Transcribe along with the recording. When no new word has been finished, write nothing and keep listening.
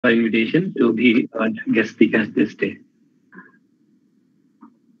invitation to be our guest speaker this day.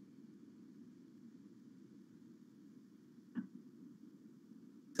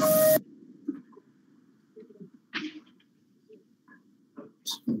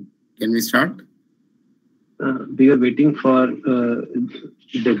 Can we start? We are waiting for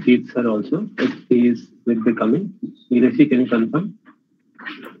Jagjit sir also. If he will be coming. Neeraj, can you confirm?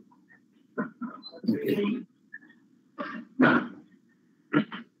 Okay.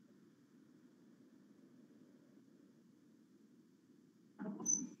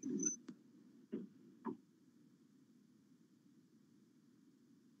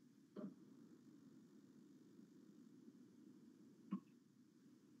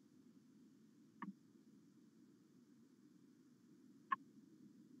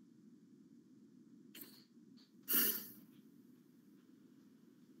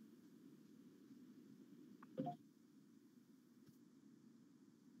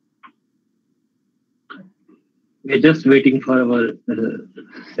 We're just waiting for our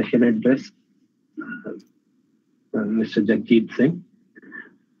session address, Mr. Jagjit Singh.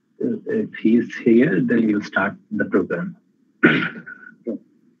 If he's here, then we'll start the program. Sure,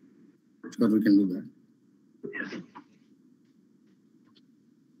 we can do that. Yes.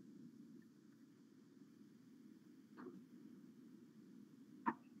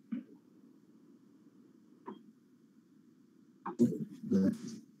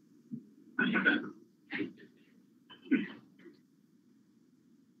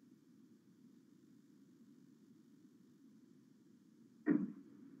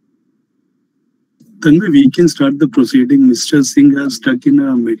 Tanvi, we can start the proceeding. Mr. Singh is stuck in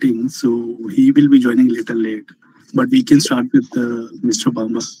a meeting, so he will be joining a little late. But we can start with Mr.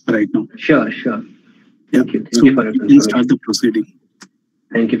 Bamba right now. Sure. Thank you. Thank you for your confirmation. We can start the proceeding.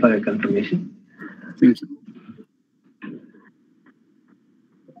 Thank you for your confirmation. Thank you.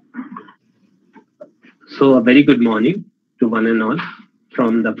 So a very good morning to one and all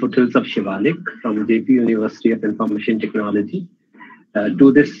from the foothills of Shivalik, from JP University of Information Technology,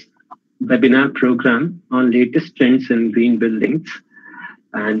 to this webinar program on latest trends in green buildings,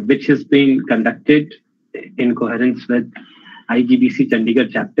 and which has been conducted in coherence with IGBC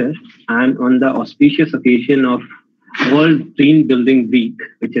Chandigarh Chapter and on the auspicious occasion of World Green Building Week,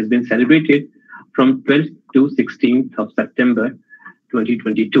 which has been celebrated from 12th to 16th of September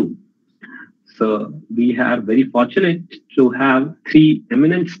 2022. So we are very fortunate to have three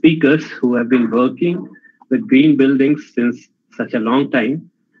eminent speakers who have been working with green buildings since such a long time.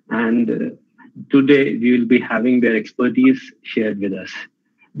 And today we will be having their expertise shared with us.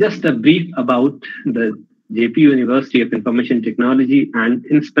 Just a brief about the JP University of Information Technology, and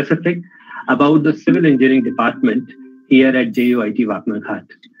in specific about the Civil Engineering Department here at JUIT Vaknaghat.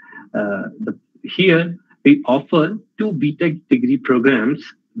 Here we offer two BTech degree programs,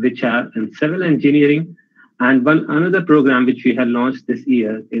 which are in Civil Engineering, and another program which we have launched this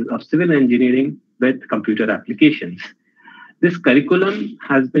year is of Civil Engineering with Computer Applications. This curriculum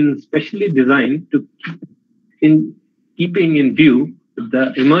has been specially designed to keeping in view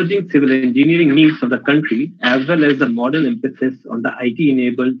the emerging civil engineering needs of the country, as well as the modern emphasis on the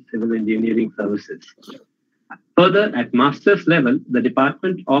IT-enabled civil engineering services. Further, at master's level, the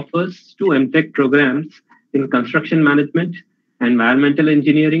department offers two MTech programs in construction management, environmental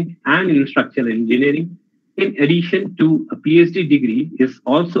engineering, and in structural engineering. In addition to a PhD degree is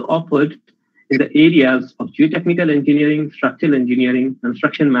also offered in the areas of geotechnical engineering, structural engineering,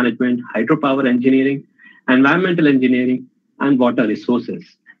 construction management, hydropower engineering, environmental engineering, and water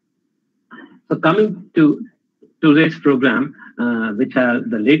resources. So coming to today's program, which are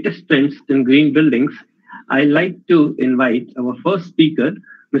the latest trends in green buildings, I'd like to invite our first speaker,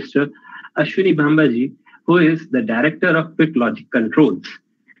 Mr. Ashwani Bamba, who is the Director of Quick Logic Controls.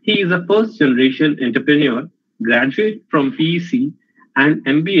 He is a first-generation entrepreneur, graduate from PEC and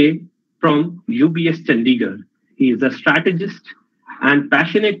MBA from UBS Chandigarh. He is a strategist and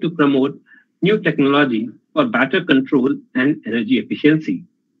passionate to promote new technology for better control and energy efficiency.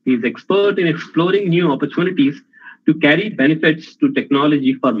 He is expert in exploring new opportunities to carry benefits to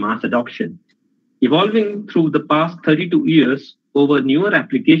technology for mass adoption, evolving through the past 32 years over newer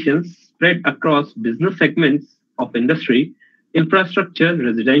applications spread across business segments of industry, infrastructure,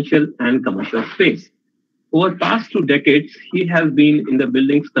 residential, and commercial space. Over past 2 decades, he has been in the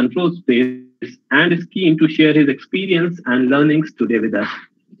buildings control space and is keen to share his experience and learnings today with us.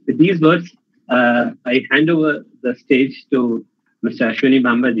 With these words, I hand over the stage to Mr. Ashwani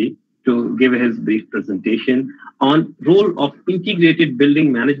Bamba to give his brief presentation on role of integrated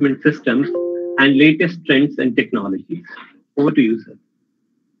building management systems and latest trends and technologies. Over to you, sir.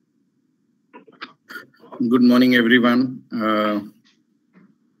 Good morning, everyone.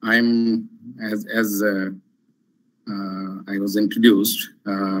 I'm, as I was introduced,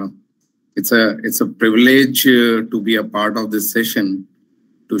 it's a privilege to be a part of this session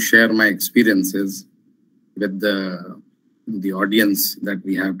to share my experiences with the audience that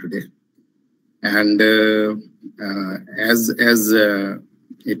we have today. And as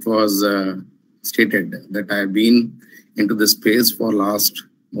it was stated, that I've been into this space for last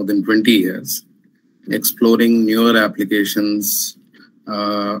more than 20 years, exploring newer applications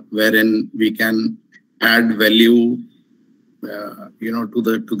wherein we can add value, to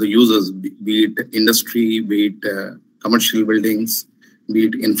the users, be it industry, be it commercial buildings, be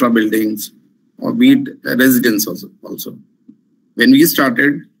it infra buildings, or be it residence also. When we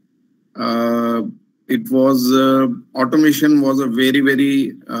started, it was automation was a very,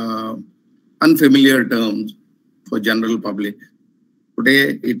 very unfamiliar term for general public.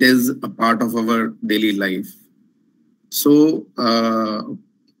 Today, it is a part of our daily life. So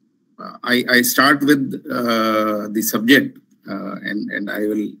I start with the subject, and I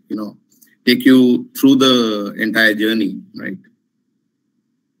will, take you through the entire journey, right?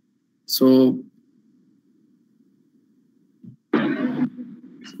 So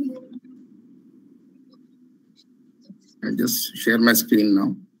I'll just share my screen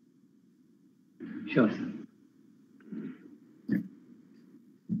now. Sure.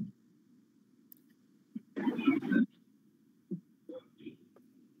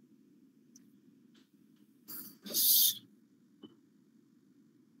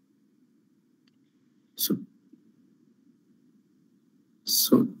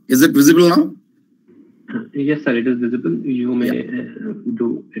 So is it visible now? Yes, sir, it is visible. You may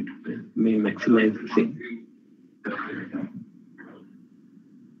do it, may maximize the same.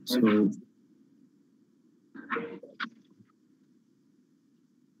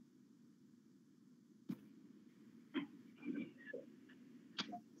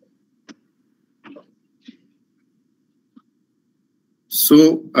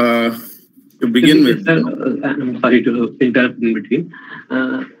 So to begin with, sir, I'm sorry to interrupt in between.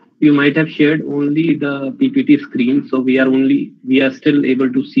 You might have shared only the PPT screen, so we are still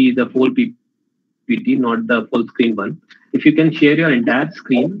able to see the full PPT, not the full screen one. If you can share your entire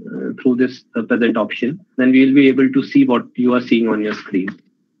screen through this present option, then we will be able to see what you are seeing on your screen.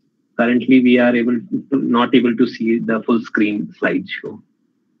 Currently, we are not able to see the full screen slideshow.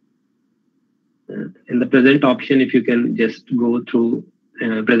 In the present option, if you can just go through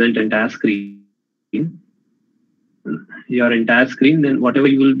present entire screen, your entire screen, then whatever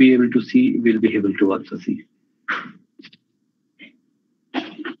you will be able to see, we'll be able to also see.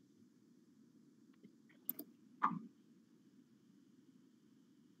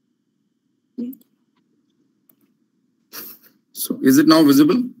 So is it now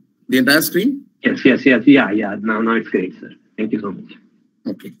visible, the entire screen? Yes. Yeah. Now it's great, sir. Thank you so much.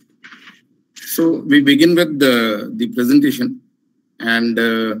 Okay. So we begin with the presentation and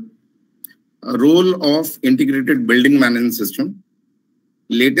a role of integrated building management system,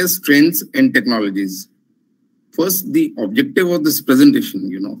 latest trends and technologies. First, the objective of this presentation,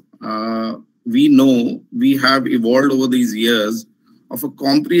 we know we have evolved over these years of a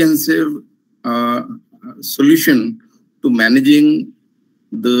comprehensive solution to managing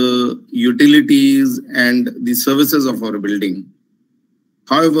the utilities and the services of our building.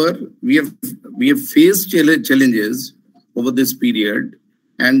 However, we have faced challenges over this period,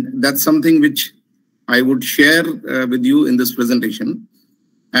 and that's something which I would share with you in this presentation.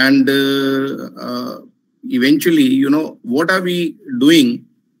 And eventually, what are we doing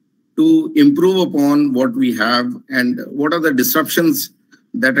to improve upon what we have, and what are the disruptions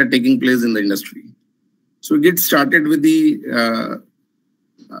that are taking place in the industry? So we get started with the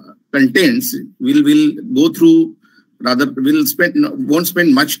contents. We'll go through. Rather, won't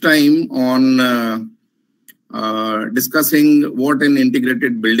spend much time on discussing what an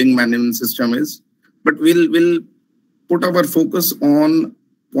integrated building management system is, but we'll put our focus on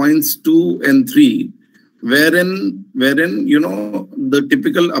points 2 and 3, wherein the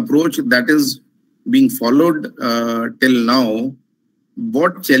typical approach that is being followed till now,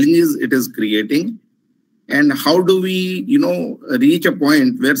 what challenges it is creating, and how do we reach a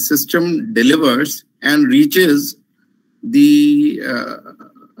point where system delivers and reaches the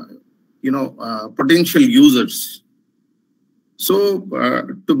potential users. So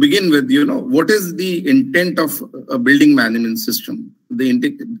to begin with, what is the intent of a building management system,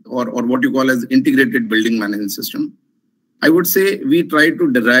 or what you call as integrated building management system? I would say we try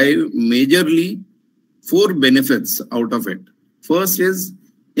to derive majorly 4 benefits out of it. First is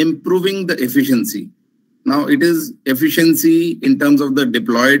improving the efficiency. Now it is efficiency in terms of the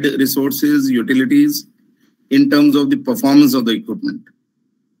deployed resources, utilities, in terms of the performance of the equipment.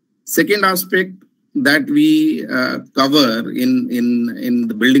 Second aspect that we cover in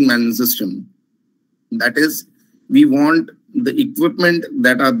the building management system, that is, we want the equipment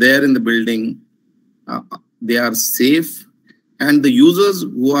that are there in the building, they are safe, and the users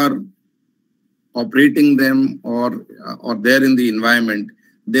who are operating them or there in the environment,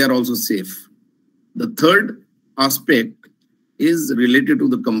 they are also safe. The third aspect is related to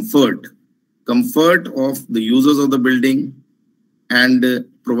the comfort of the users of the building and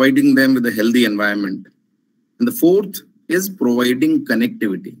providing them with a healthy environment. And the fourth is providing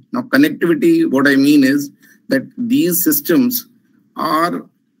connectivity. Now, connectivity, what I mean is that these systems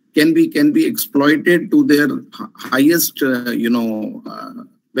can be exploited to their highest,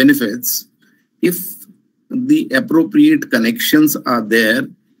 benefits if the appropriate connections are there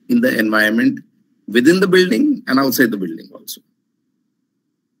in the environment within the building and outside the building also.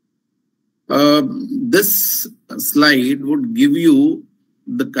 This slide would give you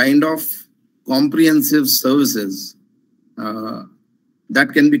the kind of comprehensive services that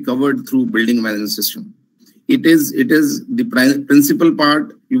can be covered through building management system. It is the principal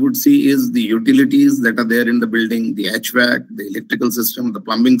part you would see is the utilities that are there in the building, the HVAC, the electrical system, the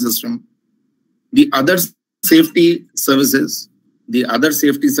plumbing system, the other safety services,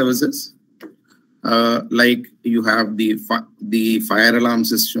 like you have the fire alarm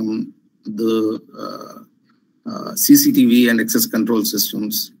system, the CCTV and access control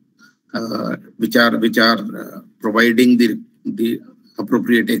systems, which are providing the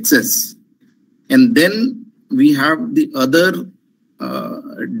appropriate access. And then we have the other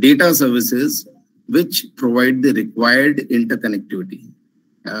data services which provide the required interconnectivity.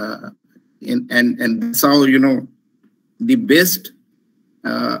 And that's how, the best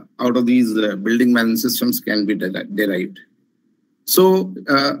out of these building management systems can be derived. So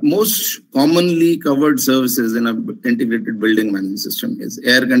most commonly covered services in an integrated building management system is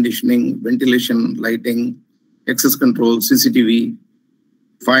air conditioning, ventilation, lighting, access control, CCTV,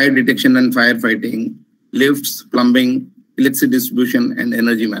 fire detection and firefighting, lifts, plumbing, electricity distribution, and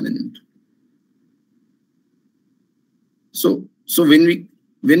energy management. So when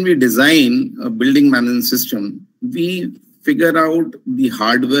we design a building management system, we figure out the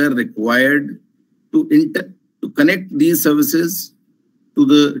hardware required to connect these services to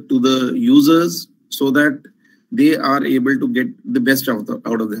the users so that they are able to get the best out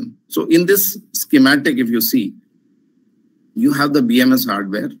of them. So in this schematic, if you see, you have the BMS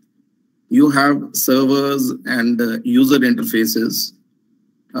hardware, you have servers and user interfaces,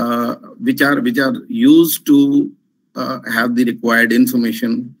 which are used to have the required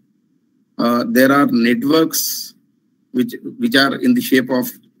information. There are networks which are in the shape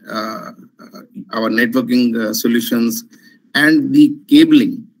of our networking solutions, and the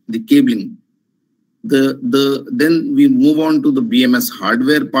cabling. Then we move on to the BMS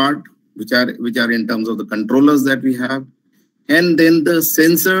hardware part, which are in terms of the controllers that we have, and then the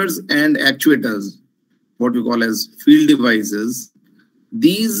sensors and actuators, what we call as field devices.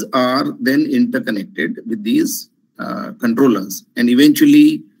 These are then interconnected with these controllers, and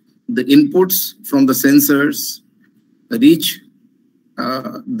eventually the inputs from the sensors reach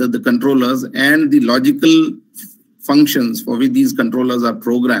the controllers, and the logical functions for which these controllers are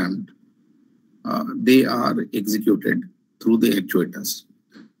programmed, they are executed through the actuators.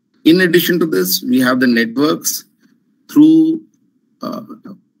 In addition to this, we have the networks through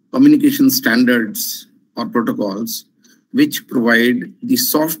communication standards or protocols, which provide the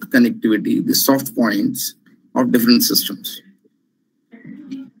soft connectivity, the soft points of different systems.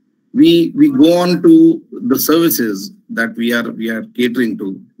 We go on to the services that we are catering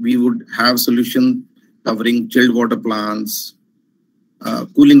to. We would have solutions covering chilled water plants,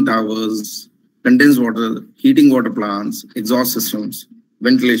 cooling towers, condensed water, heating water plants, exhaust systems,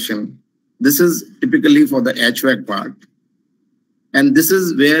 ventilation. This is typically for the HVAC part. And this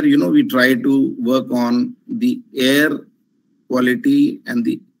is where, we try to work on the air quality and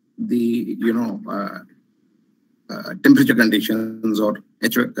the temperature conditions or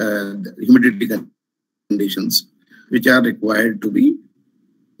humidity conditions, which are required to be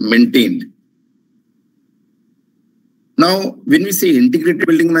maintained. Now, when we say integrated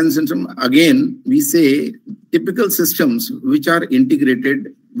building management system, again, we say typical systems which are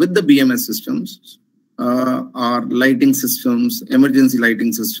integrated with the BMS systems are lighting systems, emergency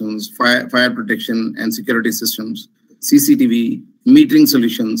lighting systems, fire protection and security systems, CCTV, metering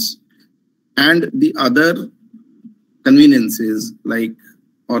solutions, and the other conveniences like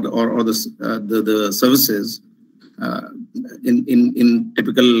the services in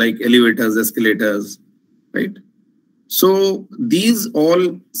typical like elevators, escalators, right? So these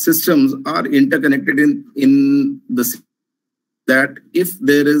all systems are interconnected in the that if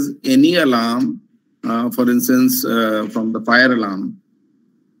there is any alarm, for instance, from the fire alarm,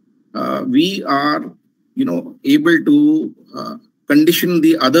 we are, able to condition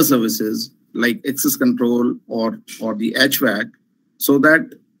the other services like access control or the HVAC so that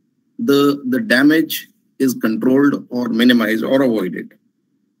the damage is controlled or minimized or avoided.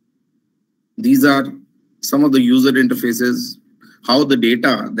 These are some of the user interfaces, how the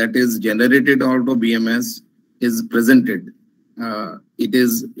data that is generated out of BMS is presented.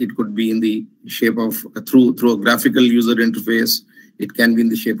 It could be in the shape of through a graphical user interface. It can be in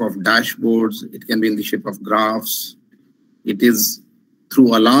the shape of dashboards. It can be in the shape of graphs. It is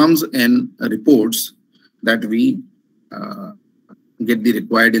through alarms and reports that we get the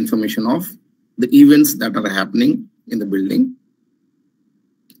required information of the events that are happening in the building.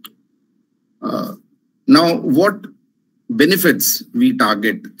 Now, what benefits we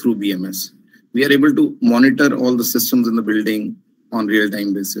target through BMS? We are able to monitor all the systems in the building on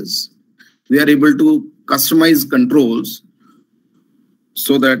real-time basis. We are able to customize controls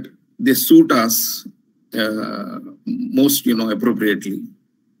so that they suit us most appropriately.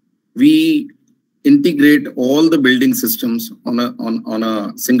 We integrate all the building systems on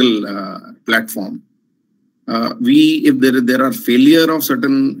a single platform. If there are failure of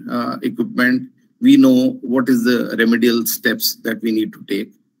certain equipment, we know what is the remedial steps that we need to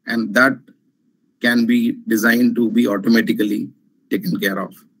take, and that can be designed to be automatically taken care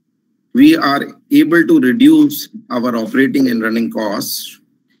of. We are able to reduce our operating and running costs.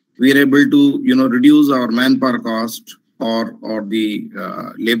 We are able to reduce our manpower cost or the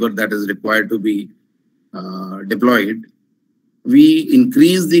labor that is required to be deployed. We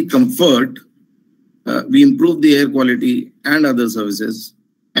increase the comfort. We improve the air quality and other services.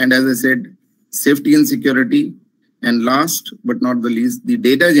 And as I said, safety and security. And last but not the least, the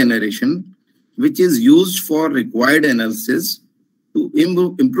data generation, which is used for required analysis to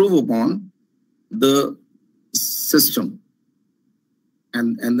improve upon the system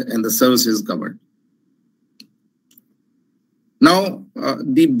and the services covered. Now,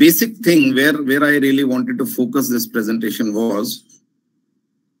 the basic thing where I really wanted to focus this presentation was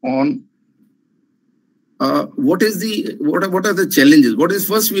on what are the challenges?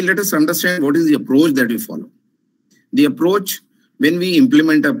 First, let us understand what is the approach that we follow. The approach when we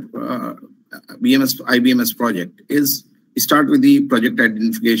implement a IBMS project is we start with the project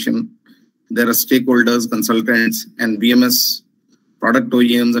identification. There are stakeholders, consultants, and BMS product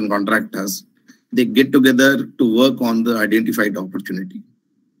OEMs and contractors. They get together to work on the identified opportunity.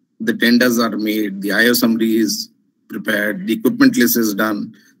 The tenders are made, the IO summary is prepared, the equipment list is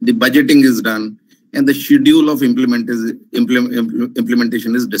done, the budgeting is done, and the schedule of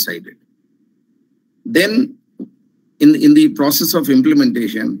implementation is decided. Then, in the process of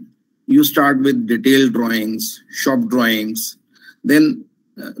implementation, you start with detailed drawings, shop drawings. Then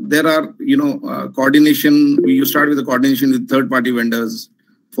there are, coordination. You start with the coordination with third-party vendors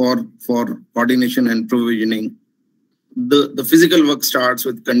for coordination and provisioning. The physical work starts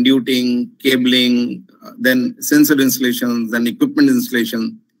with conduiting, cabling, then sensor installations, then equipment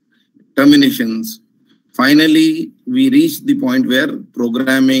installation, terminations. Finally, we reach the point where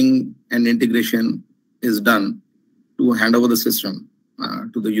programming and integration is done to hand over the system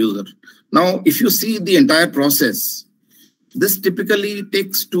to the user. Now, if you see the entire process, this typically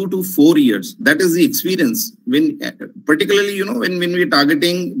takes 2 to 4 years. That is the experience. When, particularly, when we're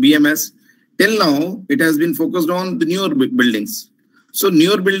targeting BMS, till now, it has been focused on the newer buildings. So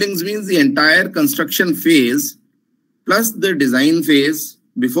newer buildings means the entire construction phase, plus the design phase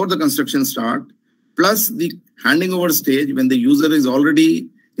before the construction start, plus the handing over stage when the user is already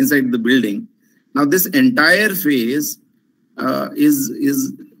inside the building. Now, this entire phase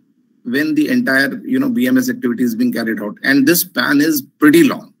is when the entire BMS activity is being carried out, and this span is pretty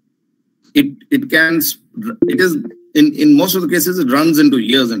long. It is in most of the cases it runs into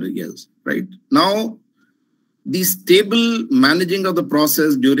years and years. Right now, the stable managing of the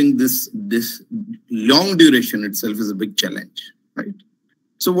process during this long duration itself is a big challenge. Right.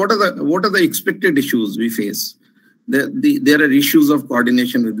 So what are the expected issues we face? There are issues of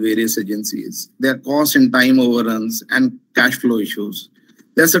coordination with various agencies. There are cost and time overruns and cash flow issues.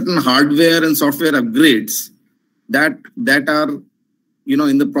 There are certain hardware and software upgrades that are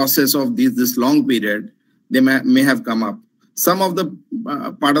in the process of this long period. They may have come up. Some of the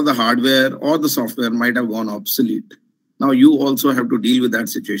part of the hardware or the software might have gone obsolete. Now you also have to deal with that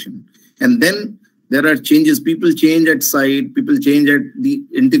situation. And then there are changes. People change at site. People change at the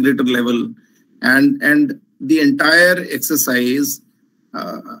integrator level, and the entire exercise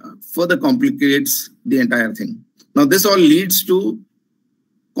further complicates the entire thing. Now, this all leads to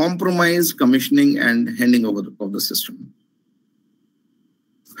compromised commissioning and handing over of the system.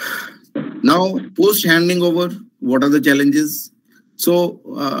 Now, post handing over, what are the challenges? So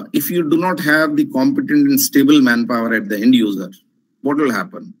if you do not have the competent and stable manpower at the end user, what will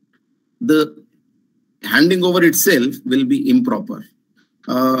happen? The handing over itself will be improper.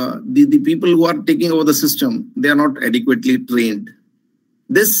 The people who are taking over the system, they are not adequately trained.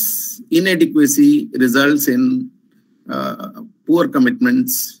 This inadequacy results in poor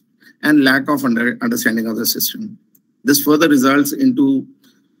commitments and lack of understanding of the system. This further results into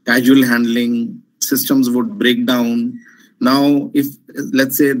casual handling. Systems would break down. Now, if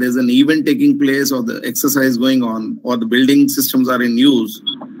let's say there's an event taking place or the exercise going on or the building systems are in use,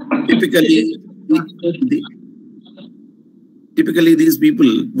 typically these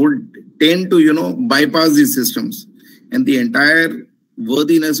people would tend to, bypass these systems, and the entire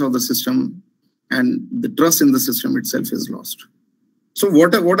worthiness of the system and the trust in the system itself is lost. So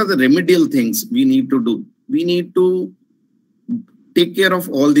what are the remedial things we need to do? We need to take care of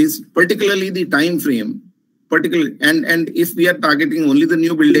all these, particularly the time frame, and if we are targeting only the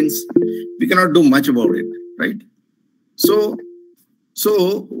new buildings, we cannot do much about it, right? So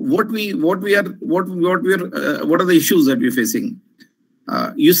what are the issues that we're facing?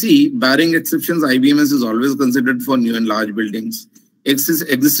 You see, barring exceptions, IBMS is always considered for new and large buildings.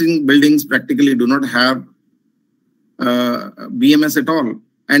 Existing buildings practically do not have BMS at all,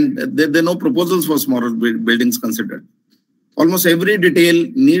 and there are no proposals for smaller buildings considered. Almost every detail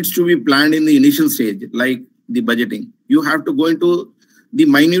needs to be planned in the initial stage, like the budgeting. You have to go into the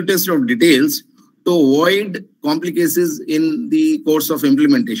minutest of details to avoid complications in the course of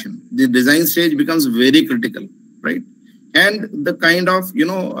implementation. The design stage becomes very critical, right? And the kind of,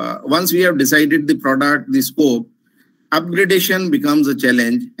 once we have decided the product, the scope, upgradation becomes a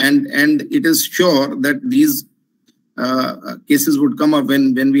challenge, and it is sure that these cases would come up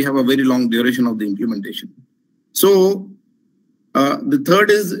when we have a very long duration of the implementation. So the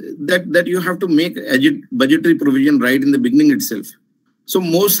third is that you have to make budgetary provision right in the beginning itself. So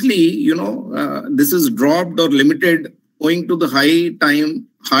mostly, this is dropped or limited owing to the high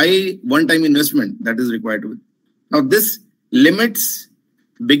one-time investment that is required. Now this limitations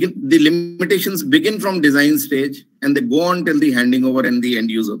begin from design stage and they go on till the handing over and the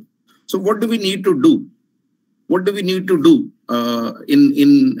end user. So what do we need to do? What do we need to do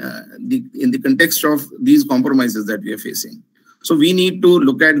in the context of these compromises that we are facing? So we need to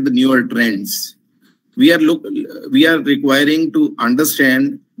look at the newer trends. We are requiring to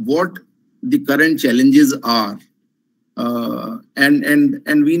understand what the current challenges are,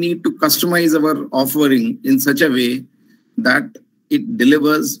 and we need to customize our offering in such a way that it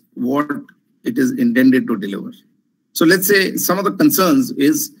delivers what it is intended to deliver. So let's say some of the concerns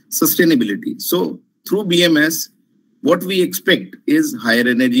is sustainability. So through BMS, what we expect is higher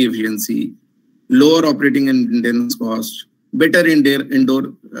energy efficiency, lower operating and maintenance cost, better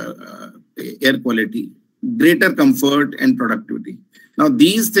indoor air quality, greater comfort and productivity. Now,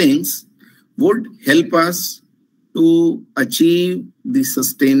 these things would help us to achieve the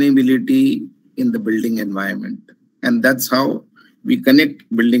sustainability in the building environment. And that's how we connect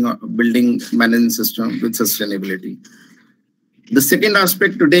building management system with sustainability. The second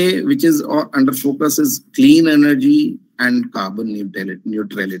aspect today, which is under focus, is clean energy and carbon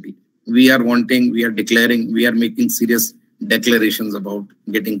neutrality. We are declaring, we are making serious declarations about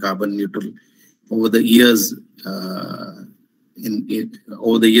getting carbon neutral over the years. Over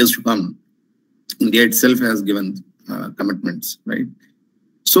the years to come, India itself has given commitments, right?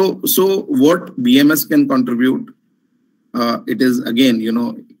 So what BMS can contribute? It is again,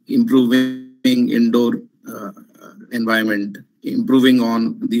 improving indoor environment, improving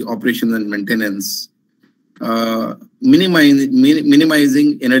on the operation and maintenance,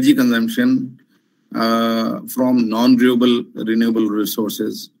 minimizing energy consumption from renewable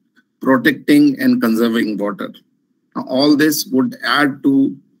resources, protecting and conserving water. Now, all this would add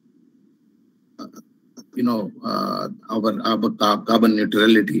to our carbon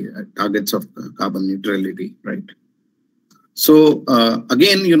neutrality, targets of carbon neutrality, right? So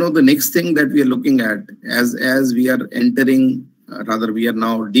again, the next thing that we are looking at as we are entering, we are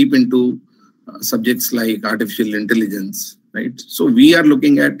now deep into subjects like artificial intelligence, right? So we are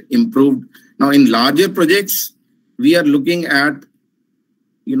looking at improved. Now in larger projects, we are looking at,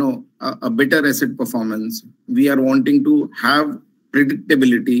 a better asset performance. We are wanting to have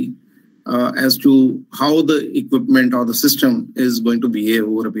predictability as to how the equipment or the system is going to behave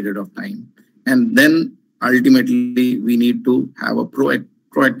over a period of time. And then ultimately, we need to have a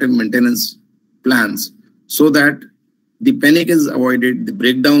proactive maintenance plans so that the panic is avoided, the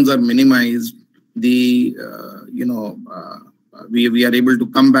breakdowns are minimized, we are able to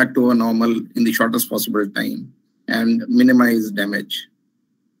come back to a normal in the shortest possible time and minimize damage.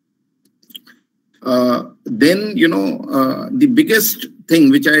 Then, the biggest thing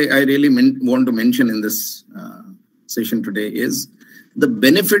which I really want to mention in this session today is the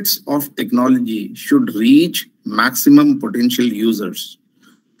benefits of technology should reach maximum potential users.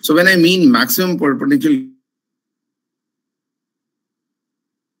 So when I mean maximum potential,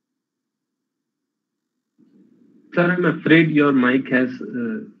 sir, I'm afraid your mic has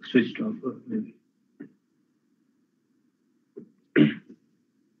switched off. Maybe.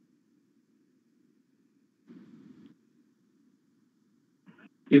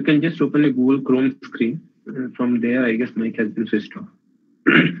 You can just open a Google Chrome screen. From there, I guess mic has been switched off.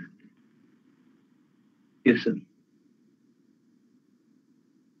 Yes, sir.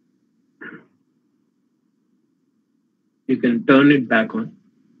 You can turn it back on.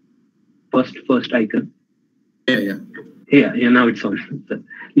 First icon. Yeah. Now it's on.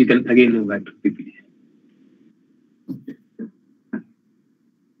 You can again move back to PPT.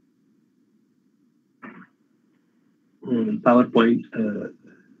 PowerPoint.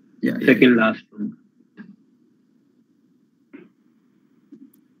 Second last one.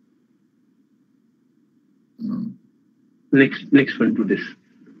 Next one to this.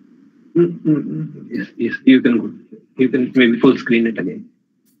 Yes. You can go. You can maybe full screen it again.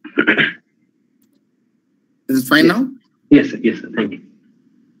 Is it fine now? Yes, sir. Thank you.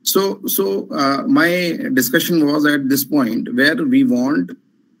 So my discussion was at this point where we want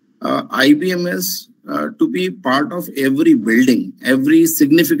IBMS to be part of every building, every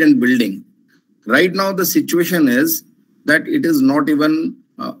significant building. Right now, the situation is that it is not even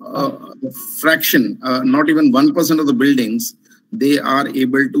a fraction, not even 1% of the buildings, they are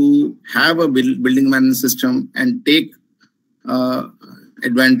able to have a building management system and take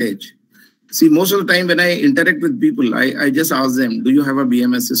advantage. See, most of the time when I interact with people, I just ask them, do you have a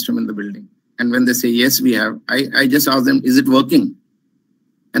BMS system in the building? And when they say, yes, we have, I just ask them, is it working?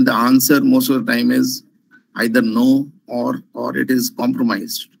 And the answer most of the time is either no or it is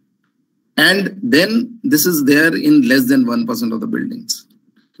compromised. And then this is there in less than 1% of the buildings.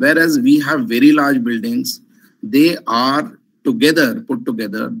 Whereas we have very large buildings, they are put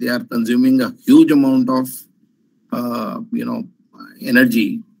together, they are consuming a huge amount of,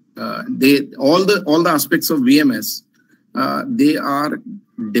 energy. All the aspects of BMS, they are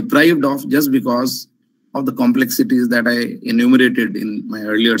deprived of just because of the complexities that I enumerated in my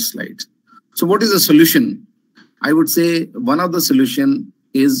earlier slides. So what is the solution? I would say one of the solution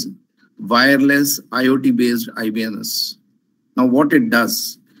is wireless IoT-based IBMS. Now what it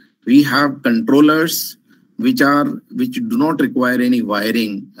does, we have controllers which do not require any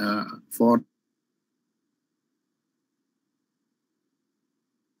wiring for.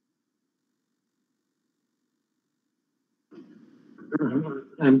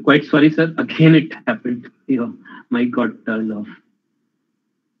 I'm quite sorry, sir. Again, it happened. Your mic got turned off.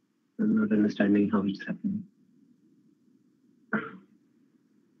 I'm not understanding how it's happening.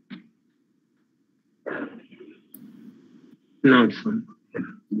 Now it's on.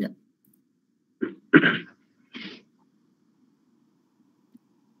 Yeah.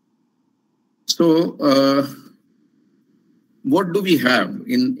 So, what do we have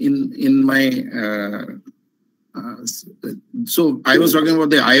in my? So I was talking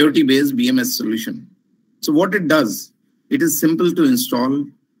about the IoT-based BMS solution. So what it does, it is simple to install.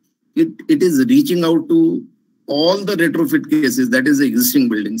 It is reaching out to all the retrofit cases, that is the existing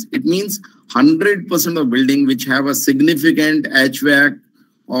buildings. It means 100% of building which have a significant HVAC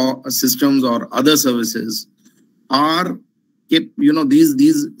or systems or other services are,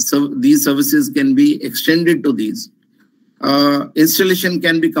 these services can be extended to these. Installation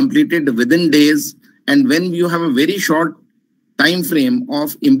can be completed within days. And when you have a very short time frame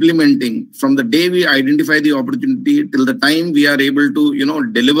of implementing, from the day we identify the opportunity till the time we are able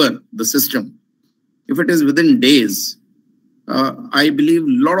to, deliver the system, if it is within days, I believe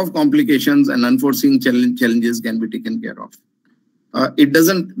a lot of complications and unforeseen challenges can be taken care of.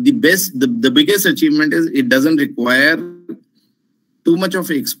 The biggest achievement is it doesn't require too much of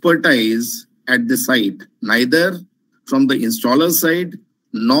expertise at the site, neither from the installer side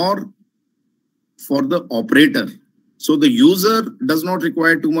nor for the operator. So the user does not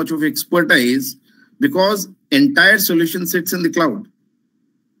require too much of expertise because entire solution sits in the cloud.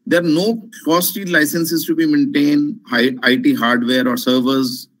 There are no costly licenses to be maintained, IT hardware or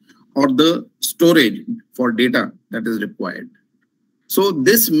servers, or the storage for data that is required. So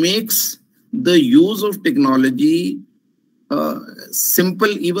this makes the use of technology simple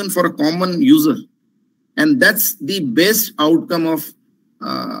even for a common user. And that's the best outcome of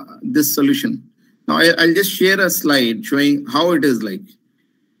this solution. Now, I'll just share a slide showing how it is like.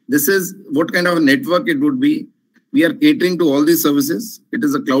 This is what kind of a network it would be. We are catering to all these services. It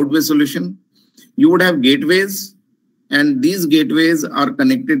is a cloud-based solution. you would have gateways, and these gateways are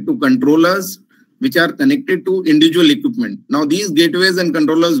connected to controllers, which are connected to individual equipment. Now, these gateways and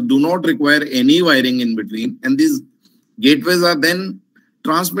controllers do not require any wiring in between, and these gateways are then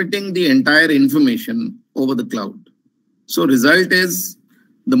transmitting the entire information over the cloud. So result is,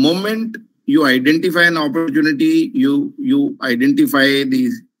 the moment you identify an opportunity, you identify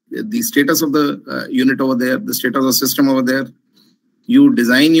the status of the unit over there, the status of the system over there, you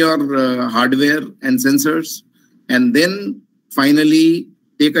design your hardware and sensors, and then finally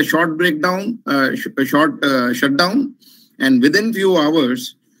take a short breakdown, shutdown, and within few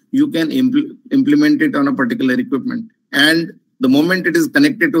hours, you can implement it on a particular equipment. And the moment it is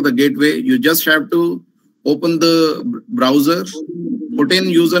connected to the gateway, you just have to open the browser, put in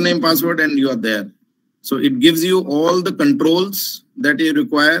username, password, and you are there. So it gives you all the controls that you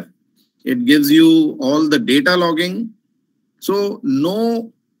require. It gives you all the data logging. So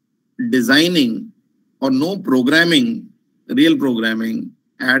no designing or no programming, real programming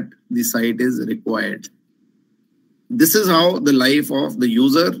at the site is required. This is how the life of the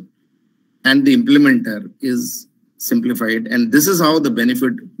user and the implementer is simplified, and this is how the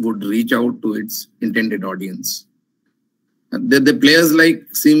benefit would reach out to its intended audience. The players like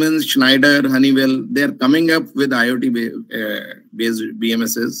Siemens, Schneider, Honeywell, they're coming up with IoT-based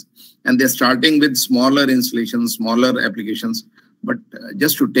BMSs, and they're starting with smaller installations, smaller applications. But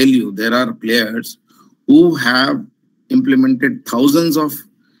just to tell you, there are players who have implemented thousands of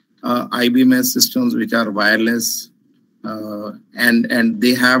IBMS systems which are wireless, and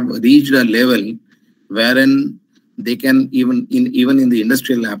they have reached a level wherein they can, even in the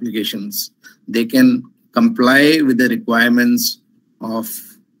industrial applications, they can comply with the requirements of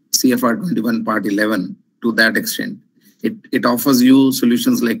CFR 21 Part 11 to that extent. It offers you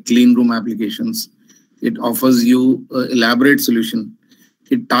solutions like clean room applications. It offers you elaborate solution.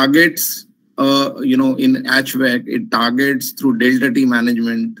 It targets, in HVAC, it targets through delta T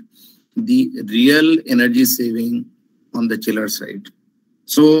management the real energy saving on the chiller side.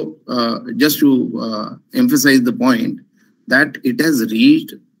 So just to emphasize the point that it has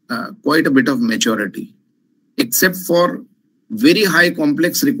reached quite a bit of maturity, except for very high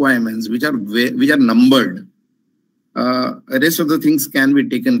complex requirements which are numbered. Rest of the things can be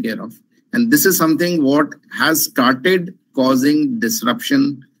taken care of. And this is something what has started causing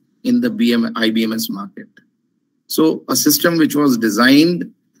disruption in the IBMS market. So a system which was designed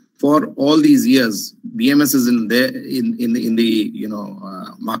for all these years, BMS is in the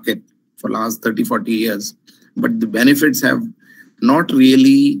market for last 30, 40 years, but the benefits have not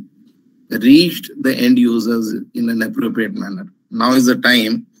really reached the end users in an appropriate manner. Now is the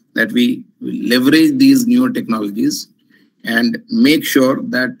time that we leverage these newer technologies and make sure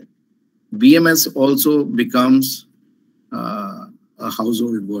that BMS also becomes a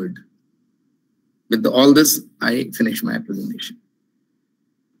household word. With all this, I finish my presentation.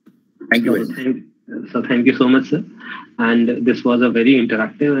 Thank you very much. So thank you so much, sir. And this was a very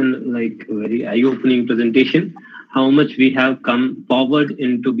interactive and very eye-opening presentation. How much we have come forward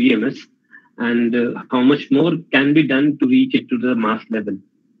into BMS and how much more can be done to reach it to the mass level.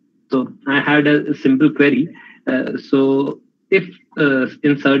 So I had a simple query. So if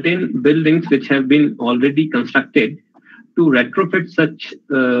in certain buildings which have been already constructed to retrofit such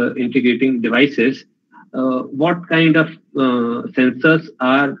integrating devices, what kind of sensors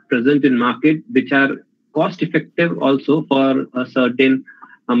are present in market which are cost effective also for a certain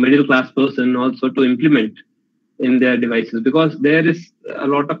middle class person also to implement in their devices? Because there is a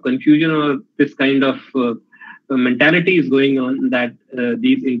lot of confusion or this kind of mentality is going on that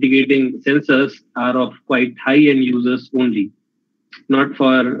these integrating sensors are of quite high-end users only, not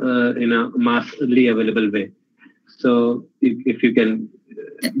for in a massively available way. So if you can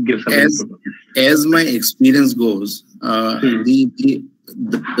give some input. As my experience goes, the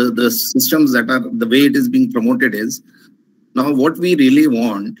systems that are the way it is being promoted is, now what we really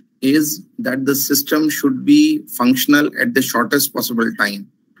want is that the system should be functional at the shortest possible time.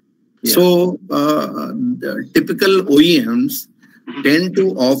 Yeah. So the typical OEMs tend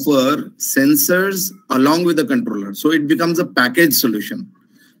to offer sensors along with the controller. So it becomes a package solution.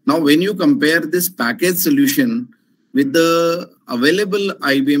 Now, when you compare this package solution with the available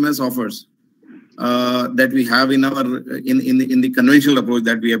IBMS offers that we have in our in the conventional approach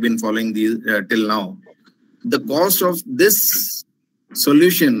that we have been following till now, the cost of this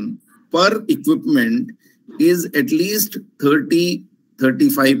solution per equipment is at least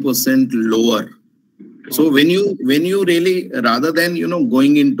 30-35% lower. So when you really, rather than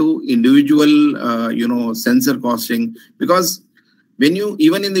going into individual sensor costing, because when you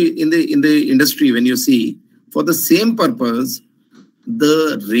even in the industry, when you see for the same purpose,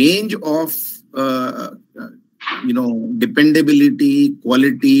 the range of dependability,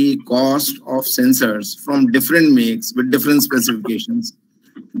 quality, cost of sensors from different makes with different specifications.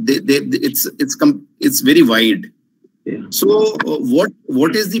 It's very wide. Yeah. So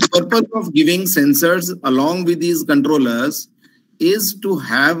what is the purpose of giving sensors along with these controllers is to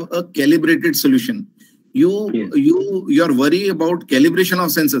have a calibrated solution. Your worry about calibration of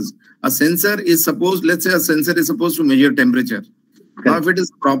sensors. A sensor is supposed, let's say a sensor is supposed to measure temperature. Okay. Now, if it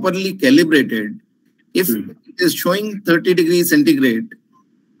is properly calibrated, if it is showing 30 degrees centigrade,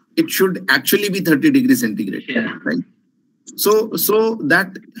 it should actually be 30 degrees centigrade. Yeah. Right? So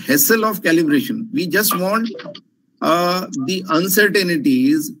that hassle of calibration, we just want the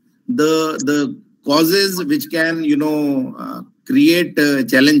uncertainties, the causes which can, create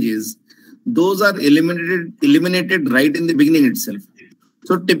challenges. Those are eliminated right in the beginning itself.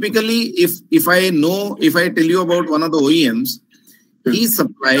 So typically, if I tell you about one of the OEMs, he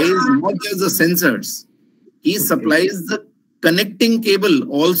supplies not just the sensors, he supplies the connecting cable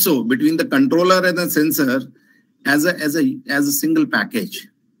also between the controller and the sensor as a single package.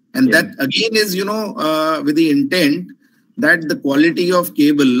 And that again is, with the intent that the quality of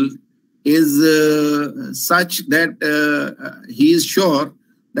cable is such that he is sure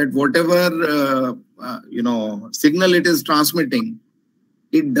that whatever, signal it is transmitting,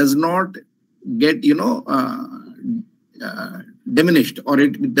 it does not get, diminished, or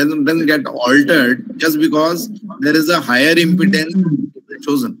it doesn't get altered just because there is a higher impedance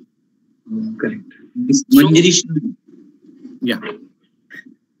chosen. Correct. Yeah.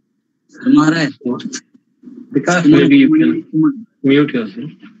 Because maybe you can mute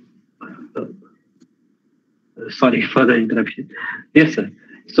yourself. Sorry for the interruption. Yes, sir.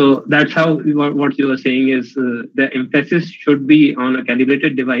 So that's how what you were saying is the emphasis should be on a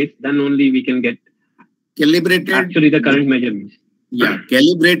calibrated device. Then only we can get calibrated. Actually, the current measurements. Yeah,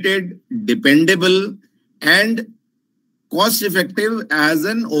 calibrated, dependable, and cost-effective as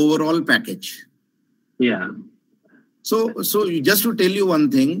an overall package. Yeah. So just to tell you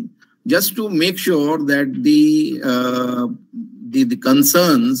one thing, just to make sure that the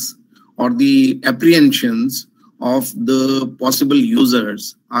concerns or the apprehensions of the possible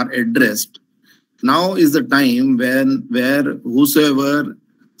users are addressed, now is the time where whosoever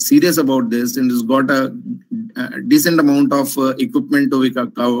serious about this and has got a decent amount of equipment to be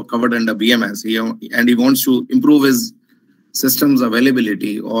covered under BMS, and he wants to improve his systems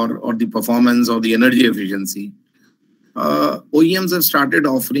availability or the performance or the energy efficiency, OEMs have started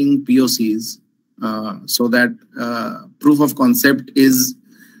offering POCs so that proof of concept is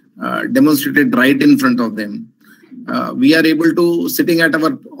demonstrated right in front of them. We are able to, sitting at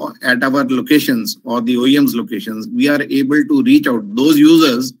our locations or the OEM's locations, we are able to reach out those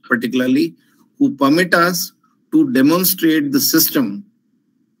users particularly who permit us to demonstrate the system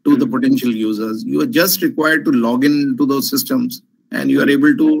to the potential users. You are just required to log into those systems and you are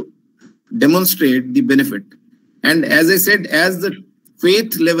able to demonstrate the benefit. And as I said, as the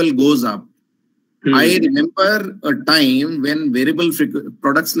faith level goes up, I remember a time when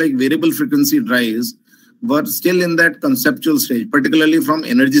products like variable frequency drives were still in that conceptual stage, particularly from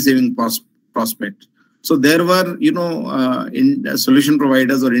energy saving prospect. So there were, solution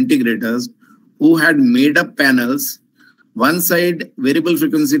providers or integrators who had made up panels, one side variable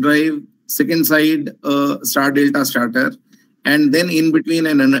frequency drive, second side star delta starter, and then in between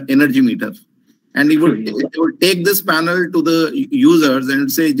an energy meter. And they would take this panel to the users and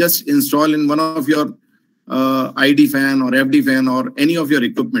say, just install in one of your ID fan or FD fan or any of your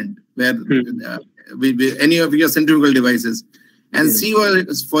equipment, where with any of your centrifugal devices, and see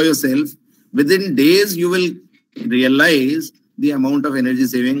for yourself. Within days, you will realize the amount of energy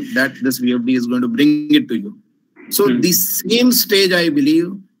saving that this VFD is going to bring it to you. So the same stage, I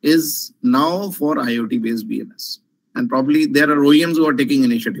believe, is now for IoT-based BMS. And probably there are OEMs who are taking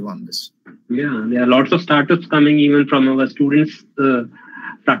initiative on this. Yeah, there are lots of startups coming even from our students'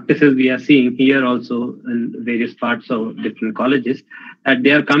 practices we are seeing here also in various parts of different colleges, that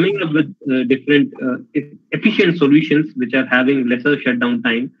they are coming up with different efficient solutions which are having lesser shutdown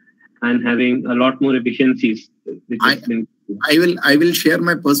time and having a lot more efficiencies. I will share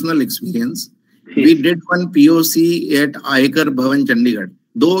my personal experience. Yes. We did one POC at Aikar Bhavan, Chandigarh.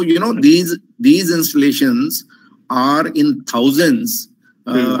 Though, these installations are in thousands,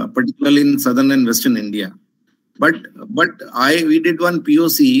 particularly in southern and western India. But we did one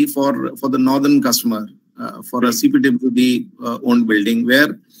POC for the northern customer for a CPWD owned building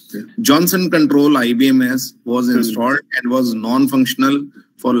where Johnson Control IBMS was installed and was non-functional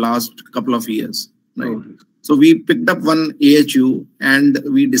for last couple of years. Right. So we picked up one AHU and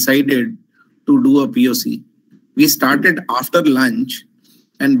we decided to do a POC. We started after lunch,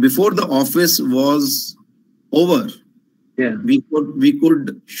 and before the office was over, we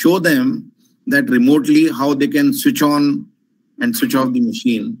could show them that remotely how they can switch on and switch off the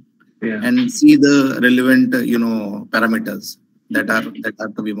machine and see the relevant parameters that are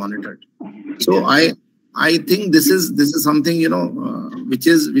to be monitored. So I think this is something which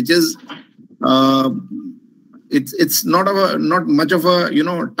is it's not much of a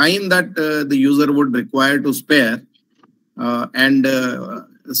time that the user would require to spare and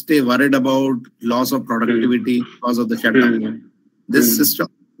stay worried about loss of productivity because of the shutdown. This system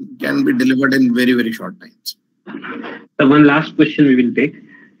can be delivered in very, very short times. So one last question we will take.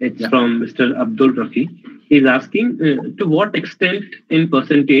 It's from Mr. Abdul Rafi. He's asking to what extent in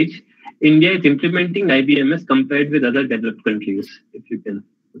percentage India is implementing IBMS compared with other developed countries, if you can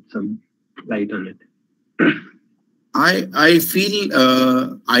put some light on it. I feel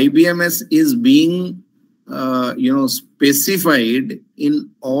IBMS is being specified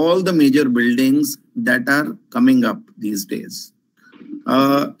in all the major buildings that are coming up these days.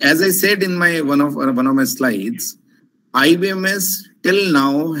 As I said in one of my slides, IBMS till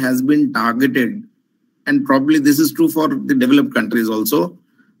now has been targeted, and probably this is true for the developed countries also.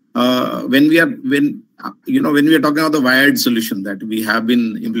 When we are talking about the wired solution that we have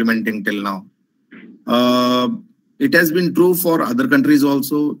been implementing till now, it has been true for other countries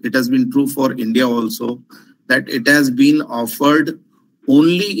also. It has been true for India also, that it has been offered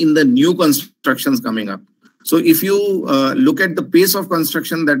only in the new constructions coming up. So if you look at the pace of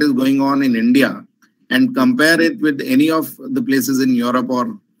construction that is going on in India and compare it with any of the places in Europe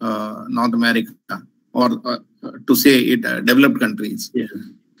or North America, or to say it developed countries,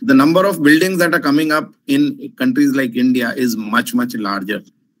 the number of buildings that are coming up in countries like India is much, much larger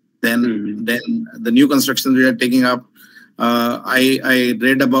than the new constructions we are taking up. I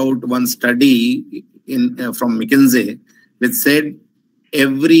read about one study from McKinsey which said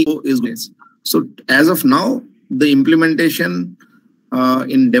every is. So as of now, the implementation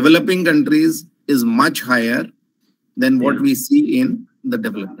in developing countries is much higher than what we see in the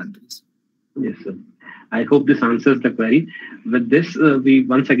developed countries. Yes, sir. I hope this answers the query. With this, we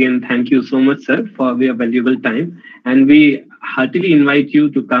once again thank you so much, sir, for your valuable time. And we heartily invite you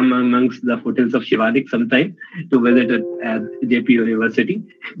to come amongst the hotels of Shivalik sometime to visit it at JP University.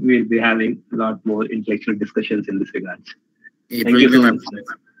 We'll be having a lot more intellectual discussions in this regard. Thank you so much.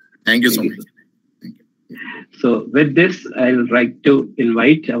 Thank you so much. Thank you. So with this, I'll like to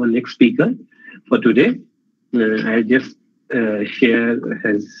invite our next speaker for today. I'll just share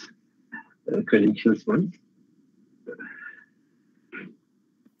his credentials once.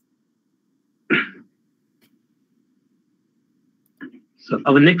 So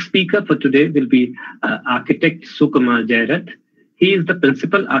our next speaker for today will be architect Sukumar Jairath. He is the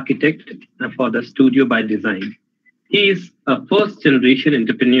principal architect for the Studio by Design. He is a first-generation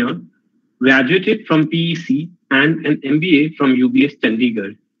entrepreneur, graduated from PEC and an MBA from UBS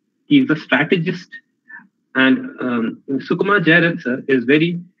Chandigarh. He is a strategist, and Sukumar Jairath, sir, is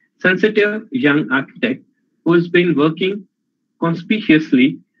very sensitive young architect who has been working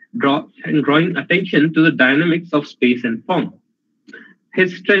conspicuously drawing attention to the dynamics of space and form.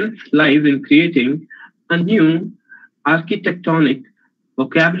 His strength lies in creating a new architectonic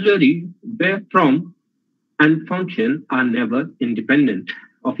vocabulary where form and function are never independent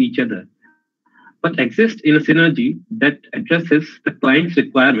of each other, but exist in a synergy that addresses the client's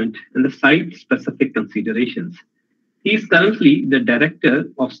requirement and the site-specific considerations. He is currently the director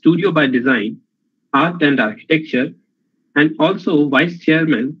of Studio by Design, Art and Architecture, and also vice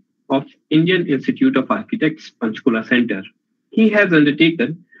chairman of Indian Institute of Architects, Panchkula Center. He has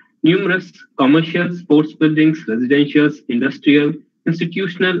undertaken numerous commercial, sports buildings, residential, industrial,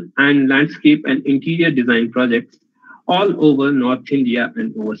 institutional, and landscape and interior design projects all over North India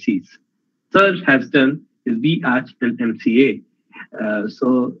and overseas. Sir has done his B.Arch and MCA.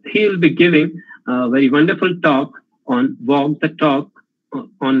 So he will be giving a very wonderful talk on Walk the Talk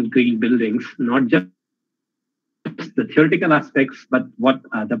on green buildings, not just the theoretical aspects, but what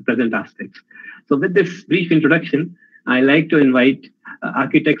are the present aspects. So with this brief introduction, I like to invite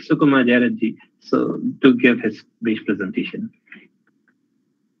architect Sukumar Jairath ji to give his brief presentation.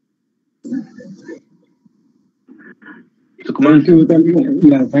 Thank you,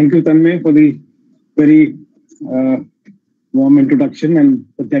 Tanmay. Thank you, Tanmay, for the very warm introduction. And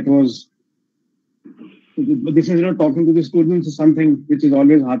that was, this is talking to the students is something which is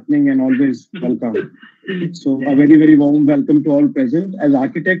always heartening and always welcome. So a very, very warm welcome to all present. As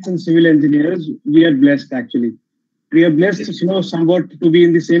architects and civil engineers, we are blessed actually. We are blessed, somewhat to be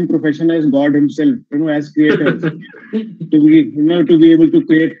in the same profession as God Himself, as creators, to be able to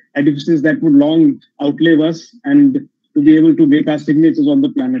create edifices that would long outlive us and to be able to make our signatures on the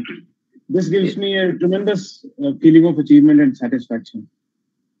planet. This gives me a tremendous feeling of achievement and satisfaction.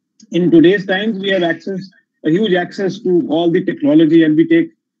 In today's times, we have a huge access to all the technology, and we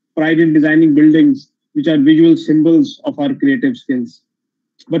take pride in designing buildings which are visual symbols of our creative skills.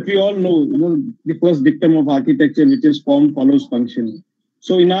 But we all know, the first dictum of architecture, which is form follows function.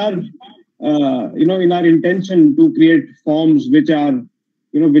 So in our, in our intention to create forms which are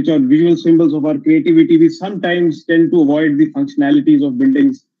visual symbols of our creativity, we sometimes tend to avoid the functionalities of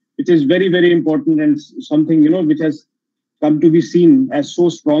buildings, which is very, very important and something, which has come to be seen as so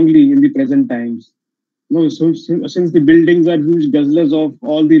strongly in the present times. So since the buildings are huge guzzlers of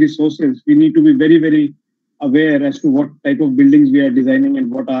all the resources, we need to be very, very aware as to what type of buildings we are designing and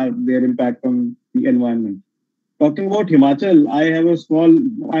what are their impact on the environment. Talking about Himachal, I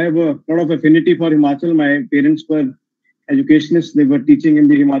have a lot of affinity for Himachal. My parents were educationists. They were teaching in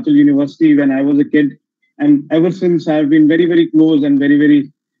the Himachal University when I was a kid. And ever since, I've been very, very close and very,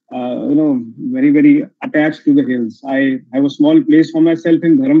 very, very, very attached to the hills. I have a small place for myself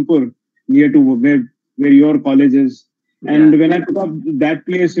in Dharampur, near to where your college is. And when I took up that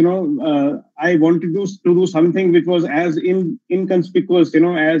place, I wanted to do something which was as inconspicuous,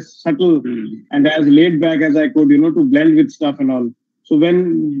 as subtle and as laid back as I could, to blend with stuff and all. So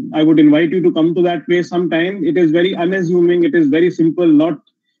when I would invite you to come to that place sometime, it is very unassuming. It is very simple, not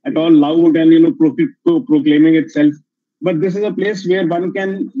at all loud and, proclaiming itself. But this is a place where one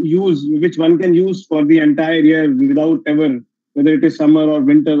can use for the entire year without ever, whether it is summer or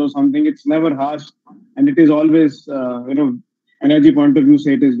winter or something. It's never harsh. And it is always, energy point of view,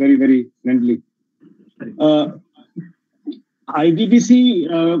 say it is very, very friendly.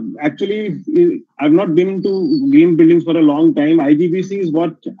 IGBC, actually, I've not been into green buildings for a long time. IGBC is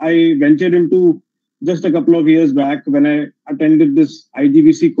what I ventured into just a couple of years back when I attended this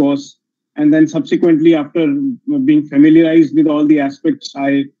IGBC course. And then subsequently, after being familiarized with all the aspects,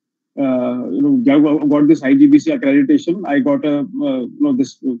 I got this IGBC accreditation. I got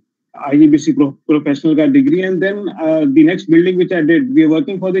this IGBC professional degree. And then the next building which I did, we are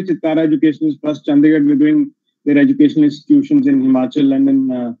working for the Chitkara Educational Trust, Chandigarh. We're doing their educational institutions in Himachal and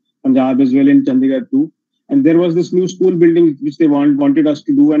in Punjab as well, in Chandigarh too. And there was this new school building which they wanted us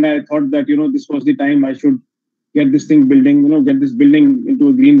to do. And I thought that, this was the time I should get this thing building, get this building into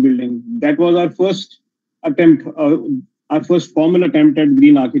a green building. That was our first attempt, our first formal attempt at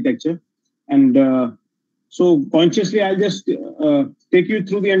green architecture. And so consciously, I'll just take you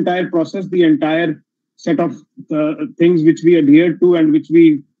through the entire process, the entire set of things which we adhered to and which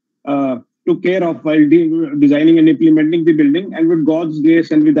we took care of while designing and implementing the building. And with God's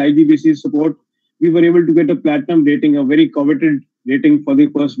grace and with IGBC's support, we were able to get a platinum rating, a very coveted rating for the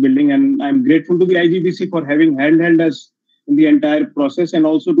first building. And I'm grateful to the IGBC for having handheld us in the entire process, and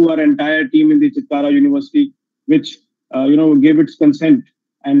also to our entire team in the Chitkara University, which gave its consent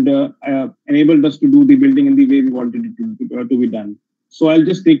and enabled us to do the building in the way we wanted it to be done. So I'll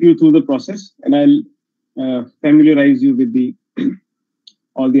just take you through the process, and I'll familiarize you with the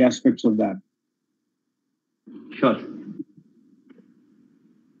all the aspects of that. Sure.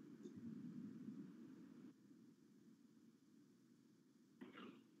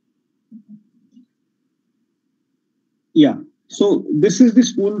 Yeah. So this is the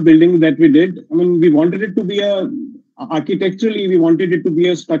school building that we did. I mean, we wanted it to be architecturally, we wanted it to be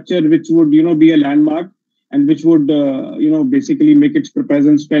a structure which would, be a landmark and which would, basically make its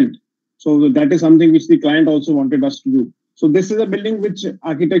presence felt. So that is something which the client also wanted us to do. So this is a building which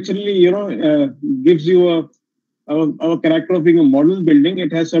architecturally, gives you a character of being a model building.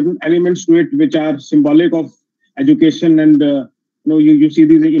 It has certain elements to it which are symbolic of education. And, you see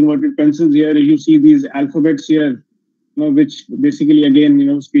these inverted pencils here, you see these alphabets here, which basically,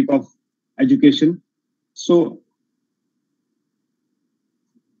 again, speak of education. So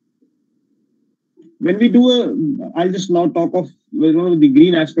when we do I'll just now talk of the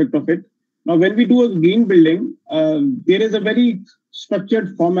green aspect of it. Now, when we do a green building, there is a very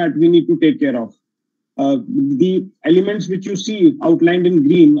structured format we need to take care of. The elements which you see outlined in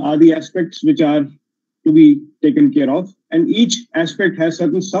green are the aspects which are to be taken care of. And each aspect has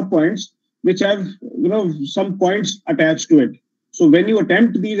certain subpoints which have, some points attached to it. So when you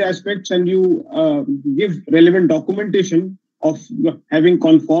attempt these aspects and you give relevant documentation of having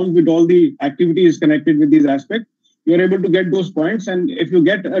conformed with all the activities connected with these aspects, you're able to get those points. And if you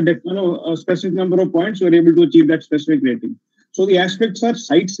get a specific number of points, you're able to achieve that specific rating. So the aspects are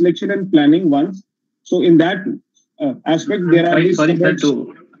site selection and planning once. So in that aspect, there are these... Sorry, sir,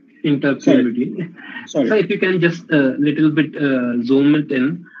 to interrupt you. Sorry. So if you can just a little bit zoom it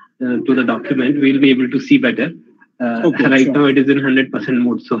in to the document, we'll be able to see better. Okay, right sure. now it is in 100%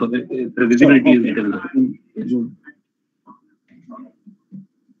 mode, so the visibility is little low.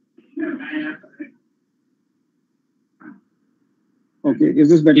 Okay, is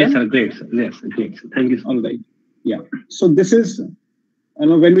this better? Yes, sir. Great. Sir. Yes, great. Sir. Thank you. Sir. All right. Yeah. So this is,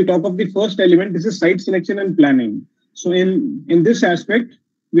 when we talk of the first element, this is site selection and planning. So in this aspect,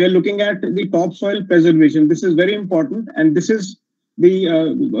 we are looking at the topsoil preservation. This is very important, and this is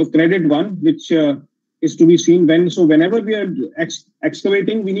the credit one, which is to be seen whenever we are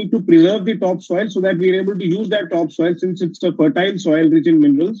excavating, we need to preserve the topsoil so that we are able to use that topsoil. Since it's a fertile soil rich in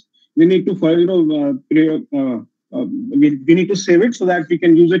minerals, we need to we need to save it so that we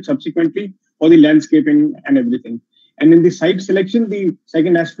can use it subsequently for the landscaping and everything. And in the site selection, the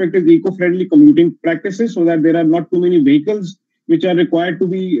second aspect is eco-friendly commuting practices, so that there are not too many vehicles which are required to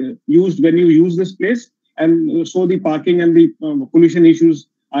be used when you use this place, and so the parking and the pollution issues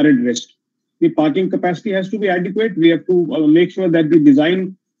are addressed. The parking capacity has to be adequate. We have to make sure that the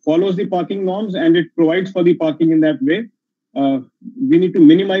design follows the parking norms and it provides for the parking in that way. We need to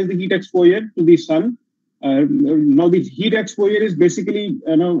minimize the heat exposure to the sun. Now, the heat exposure is basically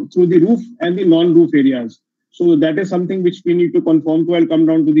through the roof and the non-roof areas. So that is something which we need to conform to. I'll come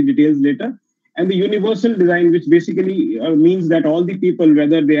down to the details later. And the universal design, which basically means that all the people,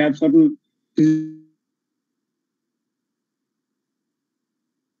 whether they have certain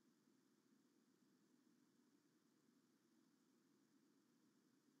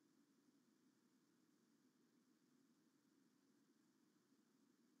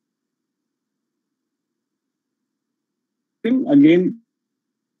again,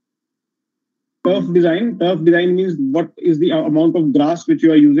 turf design. Turf design means what is the amount of grass which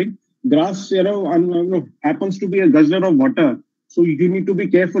you are using. Grass, happens to be a guzzler of water. So you need to be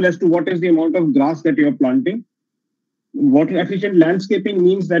careful as to what is the amount of grass that you are planting. Water efficient landscaping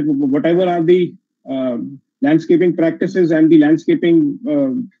means that whatever are the landscaping practices and the landscaping,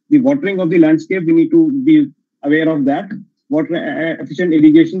 the watering of the landscape, we need to be aware of that. Water efficient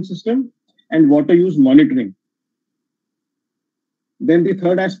irrigation system and water use monitoring. Then the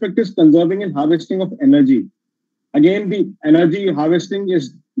third aspect is conserving and harvesting of energy. Again, the energy harvesting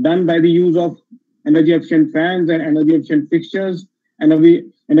is done by the use of energy efficient fans and energy efficient fixtures, energy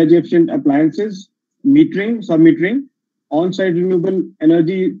efficient appliances, metering, sub-metering, on-site renewable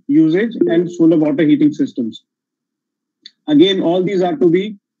energy usage, and solar water heating systems. Again, all these are to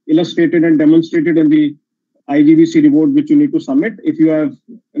be illustrated and demonstrated in the IGBC report, which you need to submit. If you have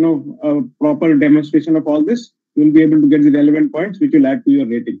a proper demonstration of all this, you will be able to get the relevant points which will add to your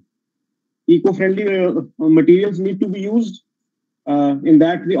rating. Eco-friendly materials need to be used. In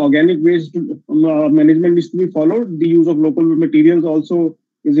that, the organic waste management needs to be followed. The use of local materials also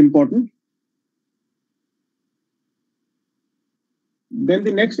is important. Then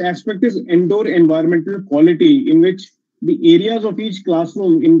the next aspect is indoor environmental quality, in which the areas of each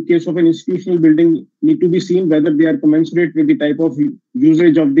classroom, in case of an institutional building, need to be seen whether they are commensurate with the type of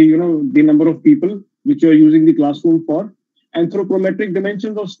usage of the number of people which you are using the classroom for. Anthropometric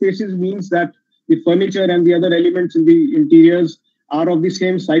dimensions of spaces means that the furniture and the other elements in the interiors are of the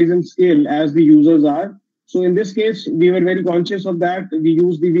same size and scale as the users are. So in this case, we were very conscious of that. We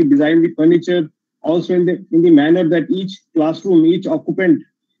design the furniture also in the manner that each classroom, each occupant,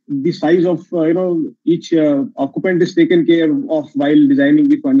 the size of each occupant is taken care of while designing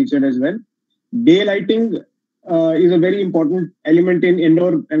the furniture as well. Daylighting is a very important element in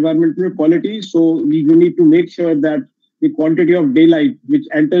indoor environmental quality. So we need to make sure that the quantity of daylight which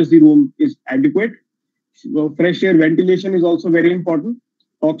enters the room is adequate. So fresh air ventilation is also very important.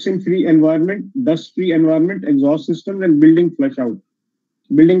 Toxin-free environment, dust-free environment, exhaust systems, and building flush out.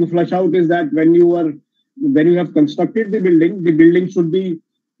 Building flush out is that when you have constructed the building should be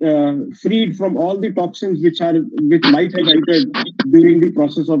freed from all the toxins which might have entered during the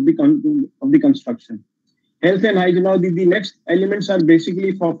process of the construction. Health and hygiene. Now, the next elements are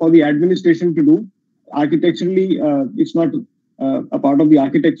basically for the administration to do. Architecturally, it's not a part of the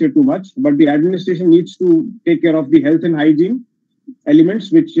architecture too much, but the administration needs to take care of the health and hygiene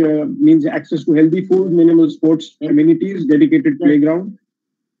elements, which means access to healthy food, minimal sports amenities, dedicated playground,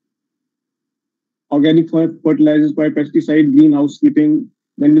 organic fertilizers, pesticide, green housekeeping.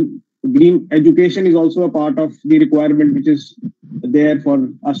 Then green education is also a part of the requirement, which is there for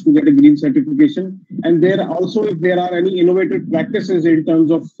us to get a green certification. And there also, if there are any innovative practices in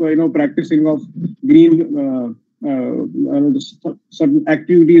terms of practicing of green certain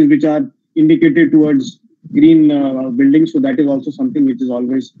activities which are indicated towards green buildings, so that is also something which is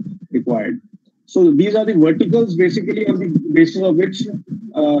always required. So these are the verticals basically on the basis of which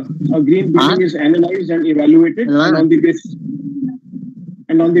a green building is analyzed and evaluated, and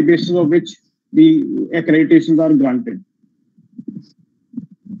on the basis of which the accreditations are granted.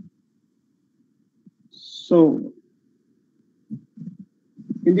 So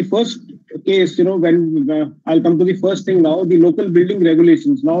in the first case, when I'll come to the first thing now, the local building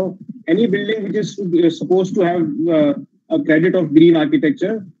regulations. Now, any building which is supposed to have a credit of green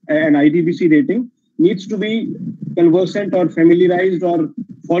architecture, an IGBC rating, needs to be conversant or familiarized or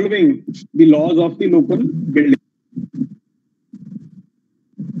following the laws of the local building.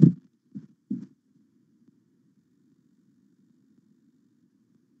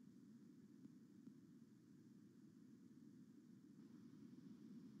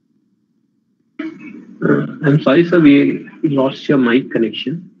 I'm sorry, sir, we lost your mic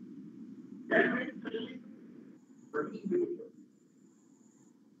connection.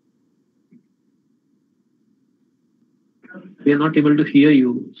 We are not able to hear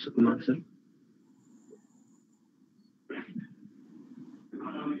you, Sukumar, sir.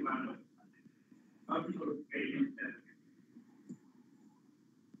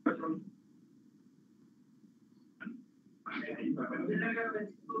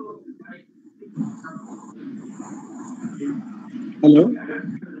 Hello?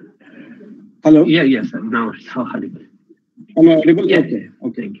 Hello? Yeah, yes, sir. Now it's audible. Am I audible? Yeah, Okay.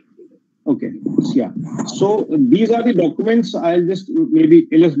 Okay. Thank you. Okay. Yeah. So these are the documents. I'll just maybe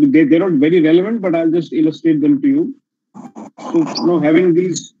illustrate. They're not very relevant, but I'll just illustrate them to you. So, having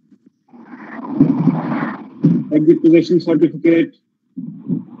these like the possession certificate,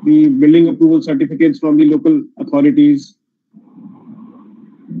 the building approval certificates from the local authorities,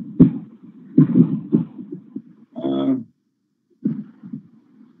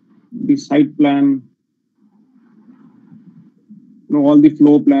 the site plan, all the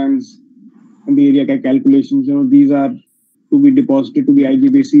floor plans and the area calculations, these are to be deposited to the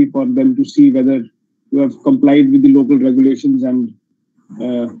IGBC for them to see whether you have complied with the local regulations and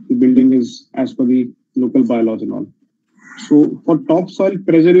the building is as per the local bylaws and all. So for topsoil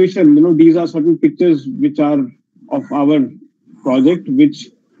preservation, these are certain pictures which are of our project, which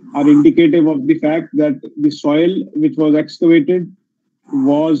are indicative of the fact that the soil which was excavated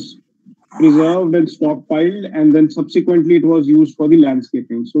was preserved and stockpiled, and then subsequently it was used for the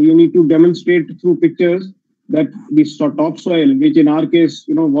landscaping. So you need to demonstrate through pictures that the topsoil, which in our case,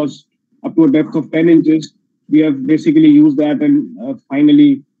 was up to a depth of 10 inches, we have basically used that and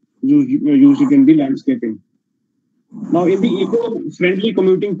finally used it in the landscaping. Now, in the eco-friendly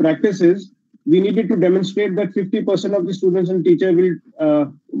commuting practices, we needed to demonstrate that 50% of the students and teachers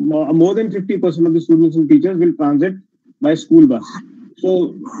will, more than 50% of the students and teachers will transit by school bus.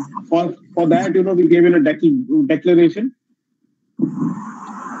 So for that, we gave in a declaration.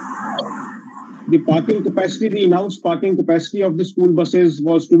 The parking capacity, the announced parking capacity of the school buses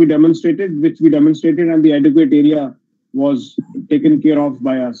was to be demonstrated, which we demonstrated, and the adequate area was taken care of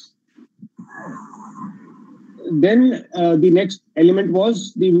by us. Then the next element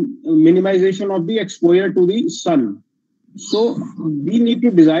was the minimization of the exposure to the sun. So we need to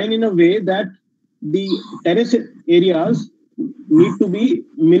design in a way that the terrace areas need to be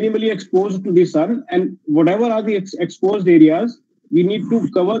minimally exposed to the sun, and whatever are the exposed areas, we need to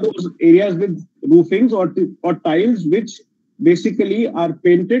cover those areas with roofings or tiles which basically are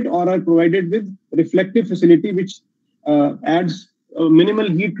painted or are provided with reflective facility, which adds a minimal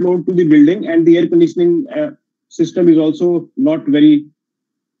heat load to the building, and the air conditioning system is also not very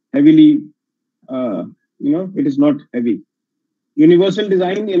heavily, it is not heavy. Universal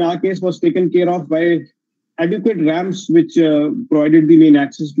design in our case was taken care of by adequate ramps which provided the main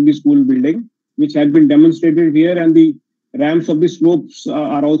access to the school building, which had been demonstrated here, and the ramps of the slopes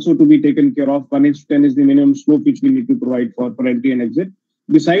are also to be taken care of. 1:10 is the minimum slope which we need to provide for entry and exit.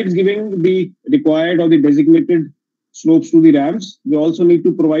 Besides giving the required or the designated slopes to the ramps, we also need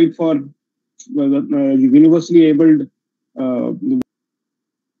to provide for universally abled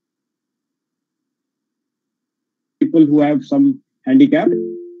people who have some handicap.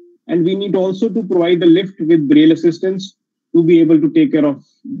 And we need also to provide a lift with braille assistance to be able to take care of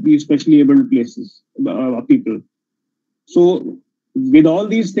the specially abled places, people. So with all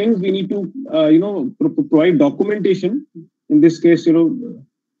these things, we need to, provide documentation. In this case,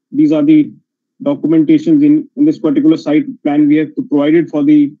 these are the documentations in this particular site plan. We have to provide it for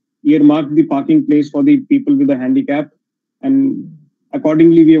the earmark the parking place for the people with a handicap. And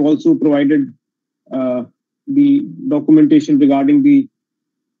accordingly, we have also provided the documentation regarding the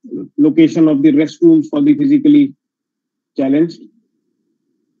location of the restrooms for the physically challenged,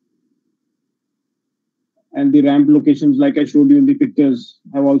 and the ramp locations, like I showed you in the pictures,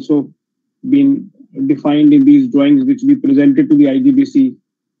 have also been defined in these drawings, which we presented to the IGBC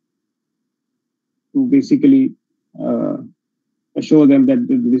to basically assure them that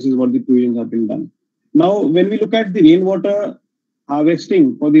this is what the provisions have been done. Now, when we look at the rainwater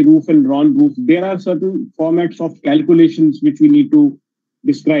harvesting for the roof and non-roof, there are certain formats of calculations which we need to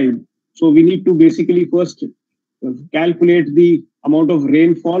describe. So we need to basically first calculate the amount of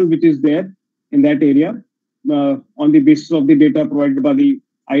rainfall which is there in that area on the basis of the data provided by the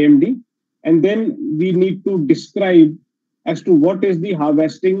IMD. And then we need to describe as to what is the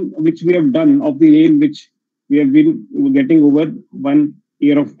harvesting which we have done of the rain which we have been getting over 1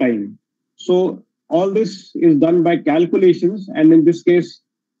 year of time. So all this is done by calculations, and in this case,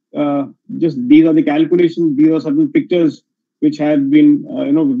 just these are the calculations. These are certain pictures which have been,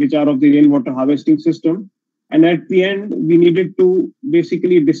 which are of the rainwater harvesting system. And at the end, we needed to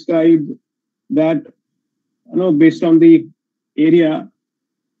basically describe that, based on the area,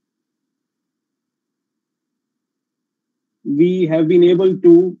 we have been able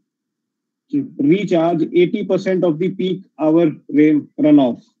to recharge 80% of the peak hour rain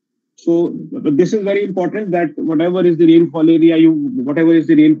runoff. So this is very important, that whatever is the rainfall area, whatever is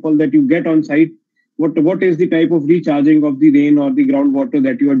the rainfall that you get on site, what is the type of recharging of the rain or the groundwater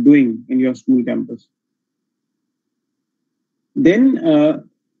that you are doing in your school campus. Then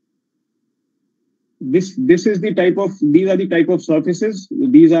these are the type of surfaces.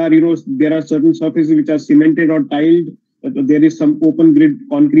 These are, there are certain surfaces which are cemented or tiled. There is some open grid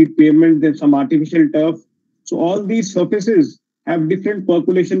concrete pavement, there's some artificial turf. So all these surfaces have different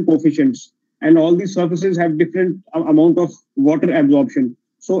percolation coefficients, and all these surfaces have different amount of water absorption.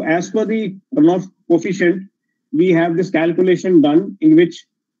 So as per the runoff coefficient, we have this calculation done in which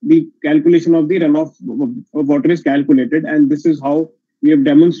the calculation of the runoff of water is calculated, and this is how we have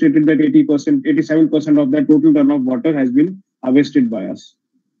demonstrated that 80%, 87% of that total runoff water has been harvested by us.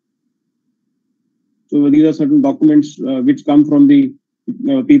 So these are certain documents which come from the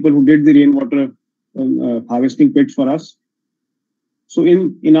people who did the rainwater harvesting pits for us. So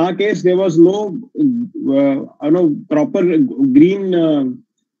in our case, there was no proper green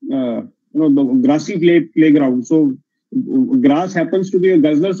grassy playground. So grass happens to be a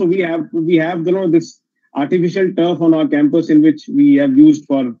guzzler. So we have this artificial turf on our campus in which we have used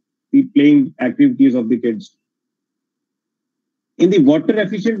for the playing activities of the kids. In the water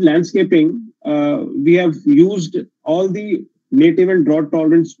efficient landscaping, we have used all the native and drought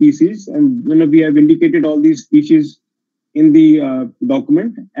tolerant species, and we have indicated all these species in the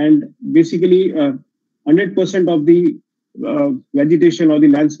document, and basically 100% of the vegetation or the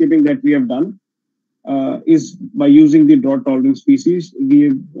landscaping that we have done is by using the drought tolerant species.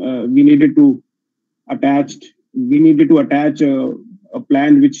 We needed to attach a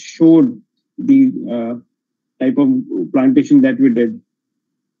plan which showed the type of plantation that we did.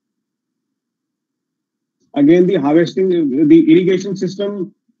 Again, the harvesting, the irrigation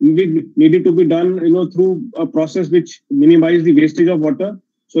system needed to be done, through a process which minimizes the wastage of water.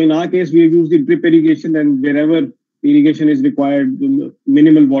 So in our case, we have used the drip irrigation, and wherever irrigation is required,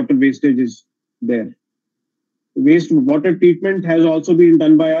 minimal water wastage is there. Waste water treatment has also been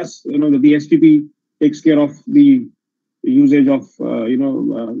done by us. The STP takes care of the usage of,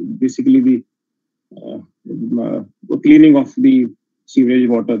 basically the cleaning of the sewage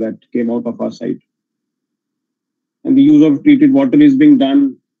water that came out of our site. And the use of treated water is being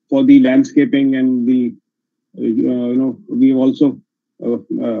done for the landscaping, and the, we've also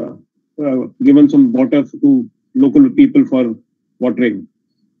given some water to local people for watering.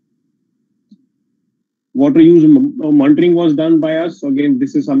 Water use monitoring was done by us. Again,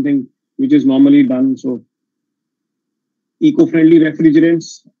 this is something which is normally done. So eco-friendly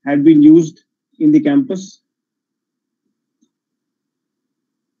refrigerants had been used in the campus.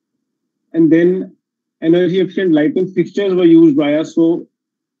 And then energy efficient lighting fixtures were used by us. So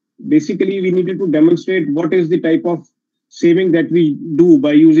basically, we needed to demonstrate what is the type of saving that we do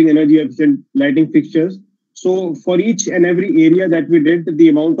by using energy efficient lighting fixtures. So for each and every area that we did, the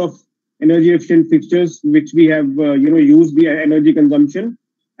amount of energy efficient fixtures which we have used, the energy consumption,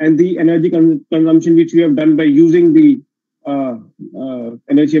 and the energy consumption which we have done by using the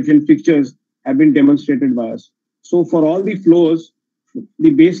energy efficient fixtures have been demonstrated by us. So for all the flows, the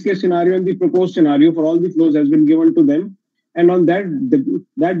base case scenario and the proposed scenario for all the flows has been given to them. And on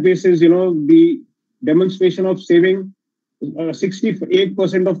that basis, the demonstration of saving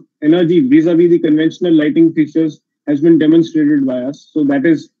 68% of energy vis-a-vis the conventional lighting fixtures has been demonstrated by us. So that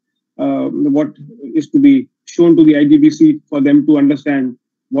is what is to be shown to the IGBC for them to understand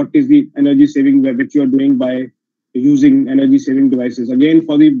what is the energy saving which you are doing by using energy saving devices. Again,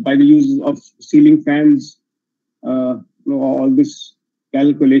 by the use of ceiling fans, all this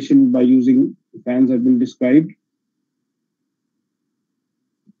calculation by using fans have been described.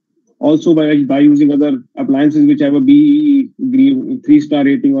 Also by using other appliances which have a BEE 3-star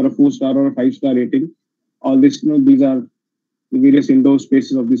rating or a 4-star or a 5-star rating. All this, these are the various indoor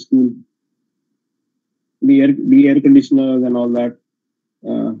spaces of the school. The air conditioners and all that.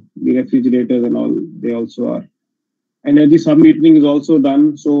 The the refrigerators and all, they also are. Energy sub-metering is also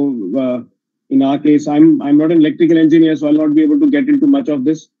done. So in our case, I'm not an electrical engineer, so I'll not be able to get into much of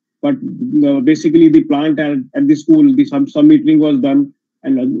this. But basically, the plant at the school, the sub-metering was done,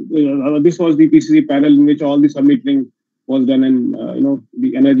 and this was the PCC panel in which all the sub-metering was done, and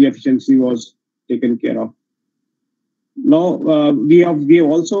the energy efficiency was taken care of. Now we have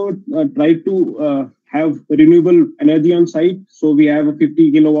also tried to have renewable energy on site. So we have a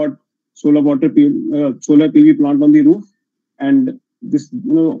 50 kilowatt solar PV plant on the roof, and this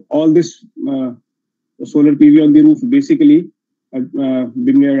all this solar PV on the roof basically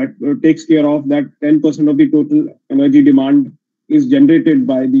takes care of that 10% of the total energy demand is generated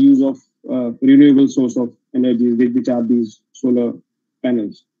by the use of renewable source of energy, which are these solar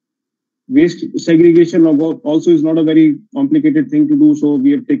panels. Waste segregation also is not a very complicated thing to do. So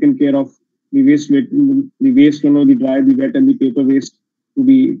we have taken care of the waste, the dry, the wet, and the paper waste to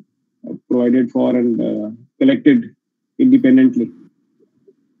be provided for and collected independently.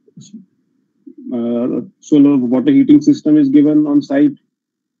 Solar water heating system is given on site.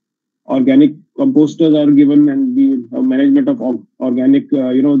 Organic composters are given, and the management of organic,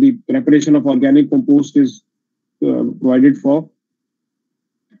 the preparation of organic compost is provided for.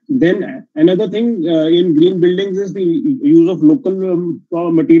 Then another thing in green buildings is the use of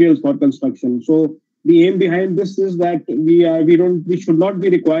local materials for construction. So the aim behind this is that we should not be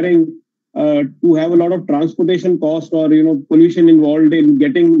requiring to have a lot of transportation cost or pollution involved in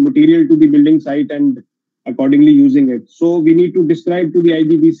getting material to the building site and accordingly using it. So we need to describe to the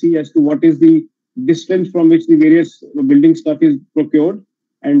IGBC as to what is the distance from which the various building stuff is procured,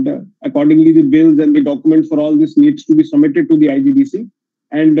 and accordingly the bills and the documents for all this needs to be submitted to the IGBC.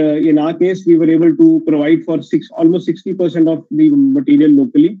 And in our case, we were able to provide for almost 60% of the material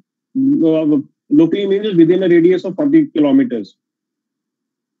locally. Locally means within a radius of 40 kilometers.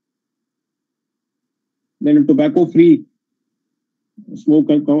 Then tobacco-free smoke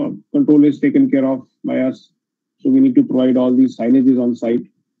control is taken care of by us. So we need to provide all these signages on site.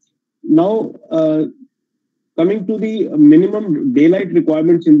 Now, coming to the minimum daylight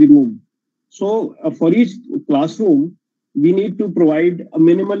requirements in the room. So for each classroom, we need to provide a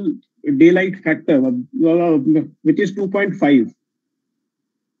minimal daylight factor, which is 2.5.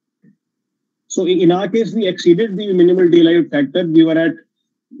 So in our case, we exceeded the minimal daylight factor. We were at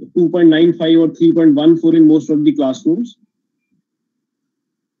 2.95 or 3.14 in most of the classrooms.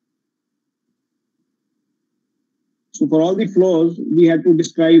 So for all the floors, we had to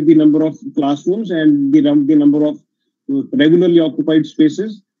describe the number of classrooms and the number of regularly occupied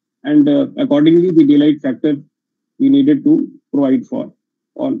spaces, and accordingly the daylight factor we needed to provide for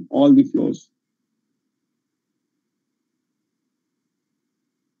on all the floors.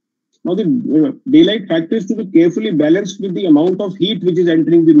 Now the daylight factor is to be carefully balanced with the amount of heat which is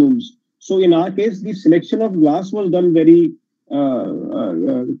entering the rooms. So in our case, the selection of glass was done very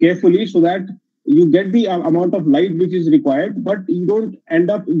carefully so that you get the amount of light which is required, but you don't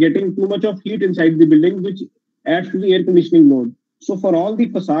end up getting too much of heat inside the building, which adds to the air conditioning load. So for all the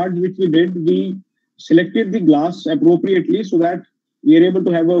facades which we did, we selected the glass appropriately so that we are able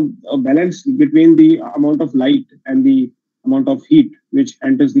to have a balance between the amount of light and the amount of heat which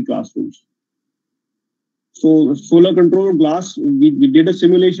enters the classrooms. So solar control glass, we did a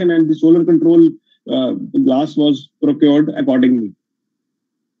simulation, and the solar control glass was procured accordingly.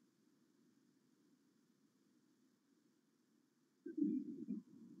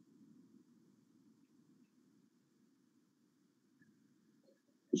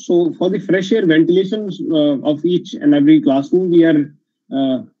 So for the fresh air ventilations of each and every classroom, we are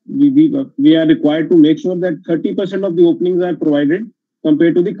required to make sure that 30% of the openings are provided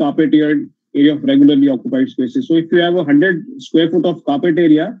compared to the carpet area of regularly occupied spaces. So if you have 100 square foot of carpet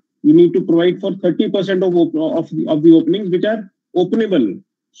area, you need to provide for 30% of the openings which are openable.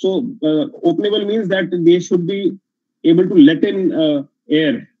 So openable means that they should be able to let in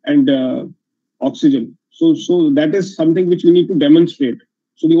air and oxygen. So that is something which we need to demonstrate.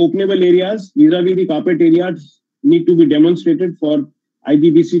 So the openable areas, vis-a-vis the carpet areas, need to be demonstrated for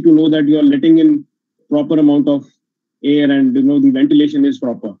IGBC to know that you are letting in proper amount of air and the ventilation is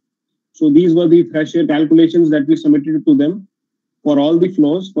proper. So these were the fresh air calculations that we submitted to them for all the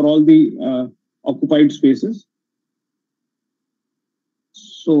floors, for all the occupied spaces.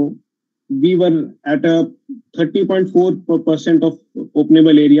 So we were at a 30.4% of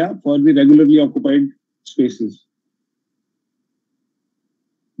openable area for the regularly occupied spaces.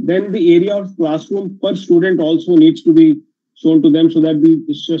 Then the area of classroom per student also needs to be shown to them so that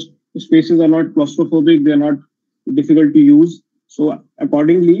the spaces are not claustrophobic, they are not difficult to use. So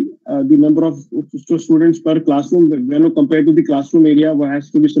accordingly, the number of students per classroom, compared to the classroom area, has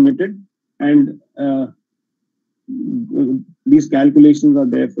to be submitted, and these calculations are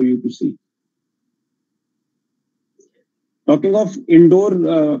there for you to see. Talking of indoor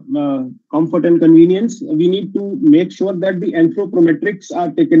comfort and convenience, we need to make sure that the anthropometrics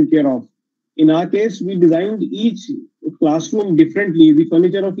are taken care of. In our case, we designed each classroom differently. The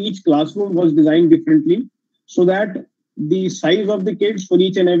furniture of each classroom was designed differently so that the size of the kids for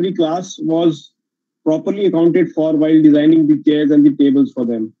each and every class was properly accounted for while designing the chairs and the tables for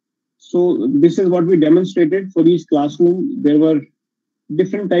them. So this is what we demonstrated for each classroom. There were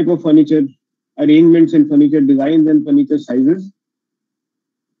different type of furniture arrangements and furniture designs and furniture sizes.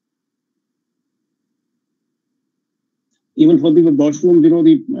 Even for the washrooms,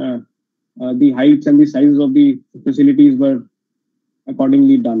 the heights and the sizes of the facilities were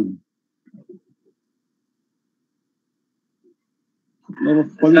accordingly done.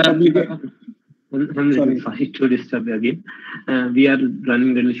 For the public, sorry to disturb you again. We are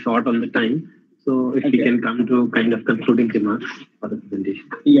running a little short on the time. So if we can come to kind of concluding remarks for the presentation.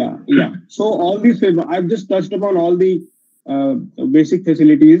 Yeah. So all these, I've just touched upon all the basic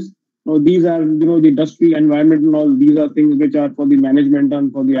facilities. So these are, the dust-free environment and all. These are things which are for the management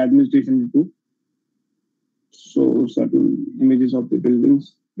and for the administration too. So certain images of the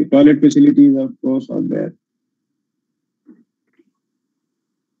buildings. The toilet facilities, of course, are there.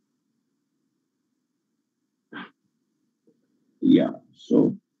 Yeah.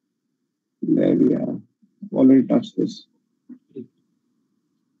 So there we are. Already touched this.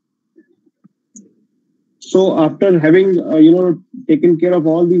 So after having, taken care of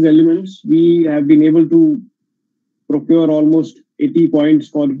all these elements, we have been able to procure almost 80 points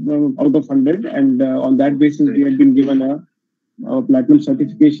for out of 100. And on that basis, we had been given a platinum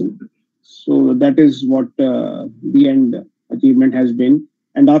certification. So that is what the end achievement has been.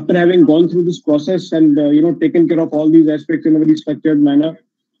 And after having gone through this process and, taken care of all these aspects in a very structured manner,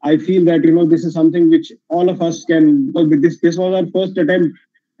 I feel that, this is something which all of us can, because this was our first attempt.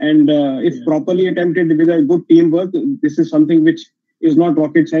 And if properly attempted with a good teamwork, this is something which is not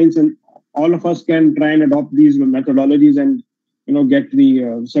rocket science, and all of us can try and adopt these methodologies and, get the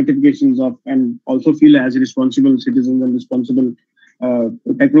certifications of, and also feel as responsible citizens and responsible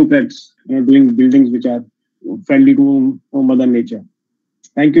technocrats, doing buildings which are friendly to Mother Nature.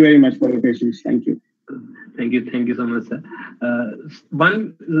 Thank you very much for your patience. Thank you. Thank you so much, sir.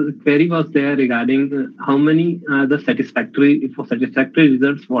 One query was there regarding how many are the satisfactory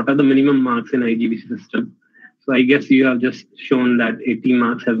results. What are the minimum marks in IGBC system? So I guess you have just shown that 80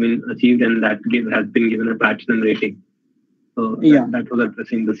 marks have been achieved and that has been given a platinum rating. So that was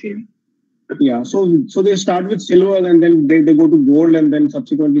addressing the same. Yeah. So they start with silver and then they go to gold and then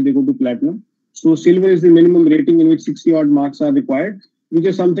subsequently they go to platinum. So silver is the minimum rating in which 60 odd marks are required, which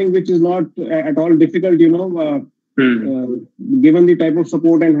is something which is not at all difficult, given the type of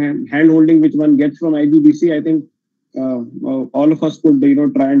support and hand-holding which one gets from IGBC. I think all of us could,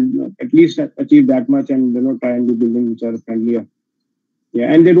 try and at least achieve that much and, try and do buildings which are friendlier.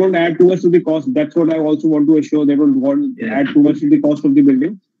 Yeah, and they don't add too much to the cost. That's what I also want to assure. They don't want to add too much to the cost of the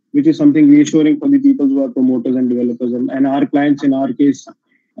building, which is something reassuring for the people who are promoters and developers. And our clients, in our case,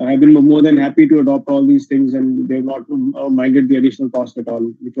 have been more than happy to adopt all these things, and they've not minded the additional cost at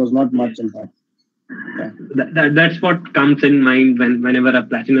all, which was not much in fact. Yeah. That's what comes in mind whenever a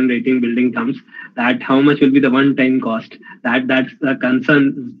platinum rating building comes, that how much will be the one-time cost. That's a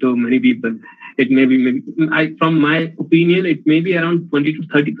concern to many people. It may be, from my opinion, it may be around 20 to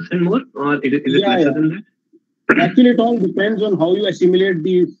 30% more, or is it lesser than that? Actually, it all depends on how you assimilate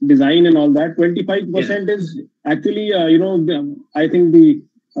the design and all that. 25% is actually, I think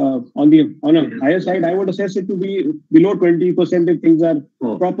on a higher side, I would assess it to be below 20% if things are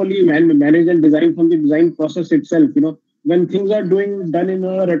properly managed and designed from the design process itself. When things are done in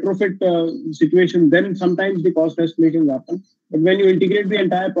a retrofit situation, then sometimes the cost escalations happen. But when you integrate the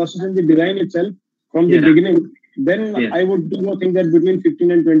entire process in the design itself from the beginning, then I would think that between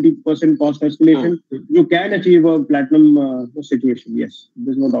 15 and 20% cost escalation, you can achieve a platinum situation. Yes,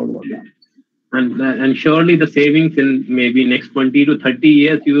 there's no doubt about that. And surely the savings in maybe next 20 to 30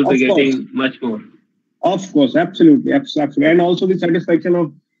 years, you will be getting much more. Of course, absolutely. And also the satisfaction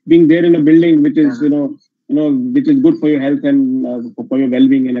of being there in a building which is, which is good for your health and for your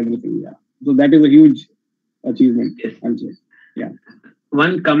well-being and everything. Yeah. So that is a huge achievement. Yes. Yeah.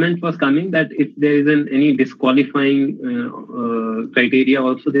 One comment was coming that if there isn't any disqualifying criteria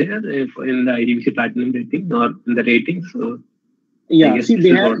also there in the IGBC Platinum rating or in the ratings. So yeah, see,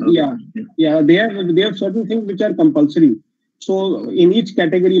 they have certain things which are compulsory. So in each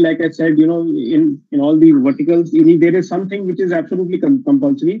category, like I said, in all the verticals, there is something which is absolutely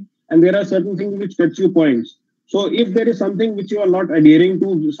compulsory, and there are certain things which fetch you points. So if there is something which you are not adhering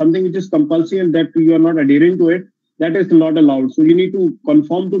to, something which is compulsory and that you are not adhering to it, that is not allowed. So you need to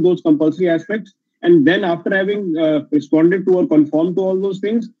conform to those compulsory aspects. And then after having responded to or conformed to all those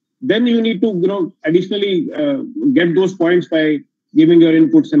things, then you need to, additionally get those points by giving your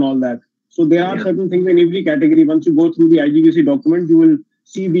inputs and all that. So there are certain things in every category. Once you go through the IGBC document, you will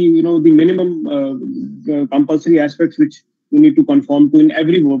see the, the minimum compulsory aspects which you need to conform to in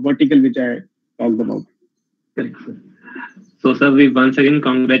every vertical which I talked about. Correct, sir. So, sir, we once again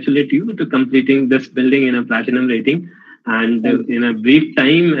congratulate you to completing this building in a platinum rating and in a brief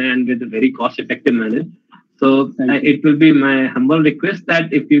time and with a very cost-effective manner. So, it will be my humble request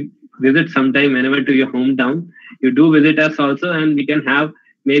that if you visit sometime whenever to your hometown, you do visit us also, and we can have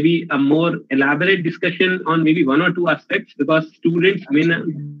maybe a more elaborate discussion on maybe one or two aspects, because students may not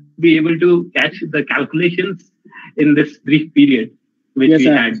be able to catch the calculations in this brief period which we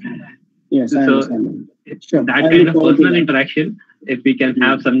had. Yes, I understand. Sure. That kind of personal interaction, if we can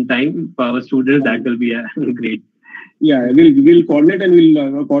have some time for our students, that will be great. Yeah, we'll coordinate, and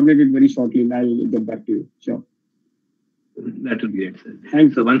we'll coordinate it very shortly, and I'll get back to you. Sure. That will be great, sir.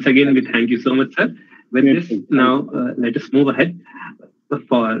 Thanks. So once again, we thank you so much, sir. With this, now let us move ahead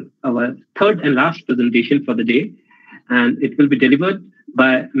for our third and last presentation for the day, and it will be delivered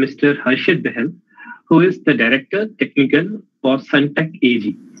by Mr. Harshit Bahl, who is the Director Technical for Suntech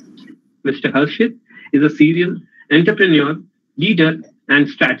AG. Mr. Harshit is a serial entrepreneur, leader, and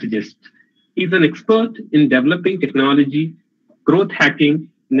strategist. He's an expert in developing technology, growth hacking,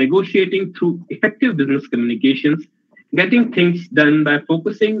 negotiating through effective business communications, getting things done by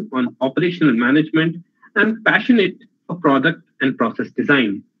focusing on operational management, and passionate for product and process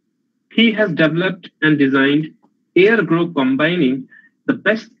design. He has developed and designed AirGrow, combining the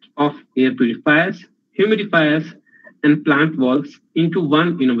best of air purifiers, humidifiers, and plant valves into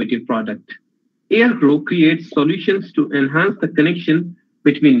one innovative product. AirGrow creates solutions to enhance the connection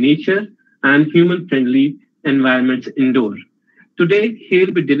between nature and human-friendly environments indoor. Today,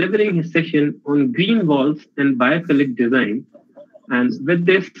 he'll be delivering his session on green walls and biophilic design. And with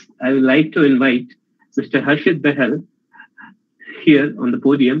this, I would like to invite Mr. Harshit Bahl here on the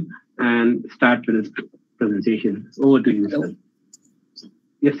podium and start with his presentation. Over to you, sir.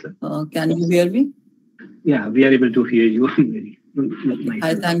 Yes, sir. Can you hear me? Yeah, we are able to hear you.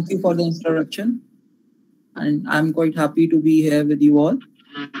 I thank you for the introduction, and I'm quite happy to be here with you all.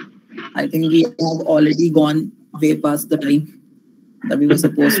 I think we have already gone way past the time that we were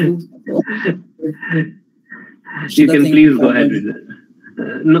supposed to. You can please go ahead with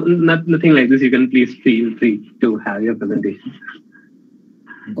it. Nothing like this. You can please feel free to have your presentation.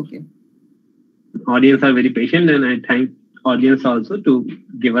 Okay. Audience are very patient, and I thank audience also to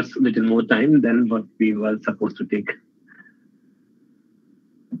give us a little more time than what we were supposed to take.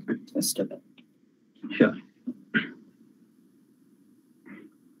 Just a bit. Sure.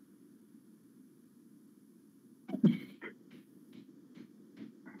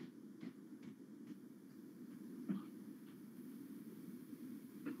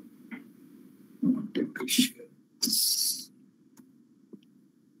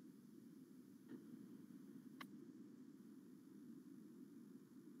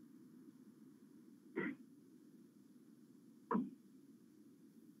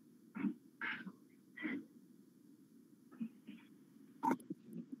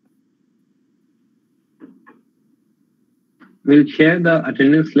 We'll share the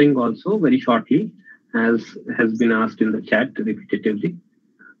attendance link also very shortly, as has been asked in the chat repetitively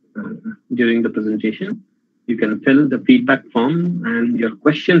during the presentation. You can fill the feedback form and your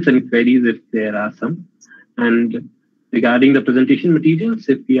questions and queries if there are some. And regarding the presentation materials,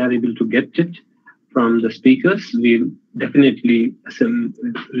 if we are able to get it from the speakers, we'll definitely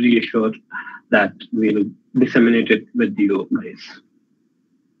reassure that we'll disseminate it with you guys.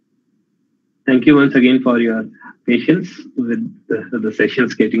 Thank you once again for your patience with the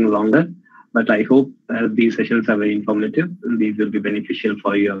sessions getting longer, but I hope these sessions are very informative and these will be beneficial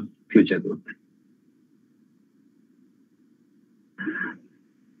for your future growth.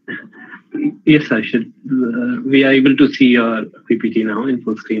 Yes, Ashwani. We are able to see your PPT now in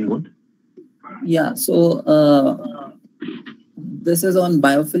full screen mode. Yeah, so this is on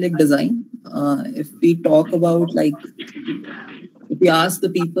biophilic design. If we talk about, like, if we ask the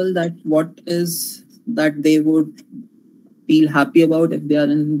people that what is that they would feel happy about if they are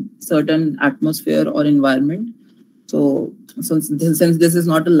in certain atmosphere or environment. So since this is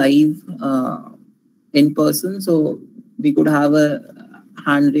not a live in person, so we could have a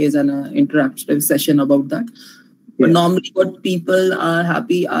hand raise and an interactive session about that. But normally what people are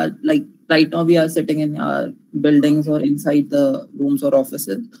happy are like right now we are sitting in our buildings or inside the rooms or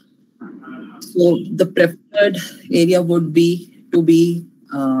offices. So the preferred area would be to be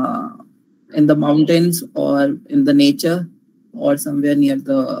in the mountains or in the nature or somewhere near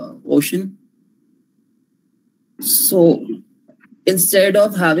the ocean. So instead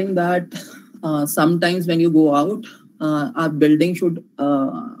of having that, sometimes when you go out, our building should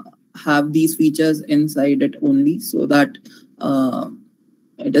have these features inside it only, so that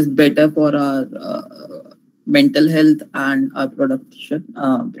it is better for our mental health and our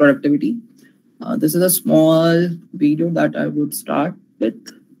productivity. This is a small video that I would start with.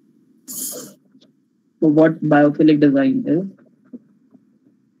 So what biophilic design is.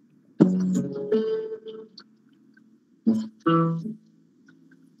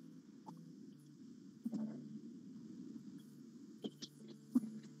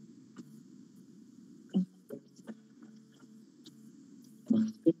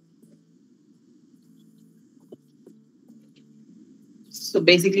 So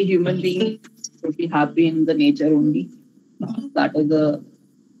basically, human beings should be happy in the nature only. That is the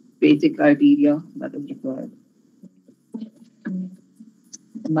basic criteria that is required.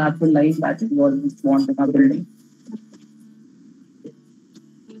 Natural life, that is what we want in our building.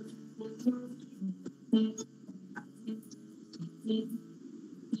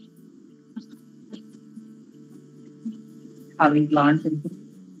 Having plants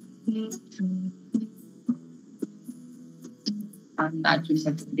and natural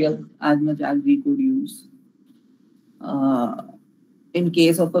material as much as we could use. In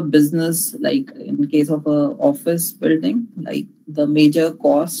case of a business, like in case of a office building, like the major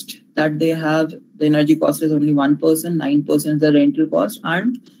cost that they have, the energy cost is only 1%, 9% is the rental cost,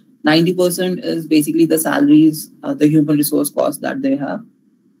 and 90% is basically the salaries, the human resource cost that they have.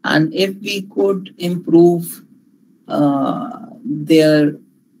 And if we could improve their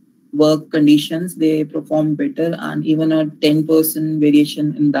work conditions, they perform better, and even a 10%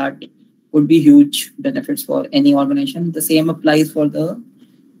 variation in that would be huge benefits for any organization. The same applies for the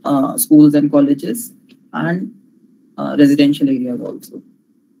schools and colleges and residential areas also.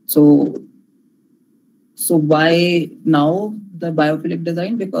 So why now the biophilic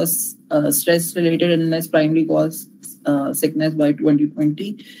design? Because stress-related illness primarily caused sickness by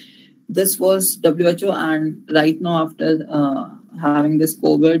 2020. This was WHO, and right now after having this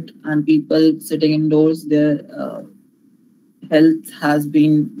COVID and people sitting indoors, their health has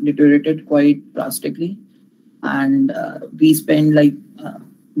been deteriorated quite drastically, and we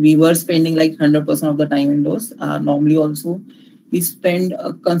were spending like 100% of the time indoors. Normally also we spend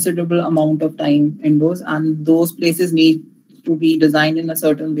a considerable amount of time indoors, and those places need to be designed in a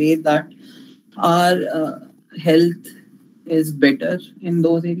certain way that our health is better in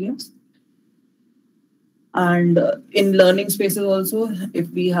those areas. And in learning spaces also, if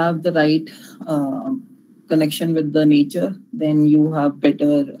we have the right connection with the nature, then you have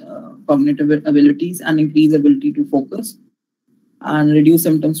better cognitive abilities and increased ability to focus and reduce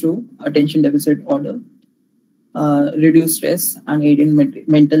symptoms through attention deficit order, reduce stress, and aid in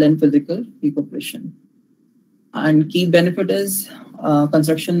mental and physical recuperation. And key benefit is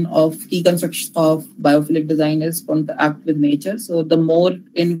construction of biophilic design is contact with nature. So the more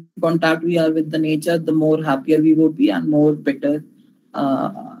in contact we are with the nature, the more happier we would be and more better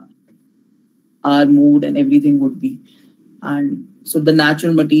our mood and everything would be. And so the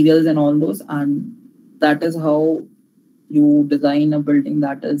natural materials and all those, and that is how you design a building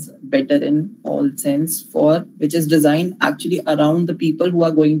that is better in all sense, for which is designed actually around the people who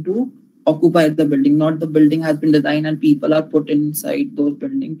are going to occupy the building. Not the building has been designed and people are put inside those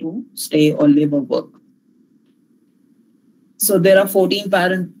buildings to stay or live or work. So there are 14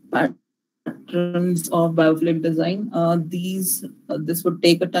 patterns of biophilic design. This would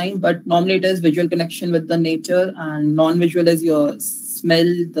take a time, but normally it is visual connection with the nature, and non-visual is your smell,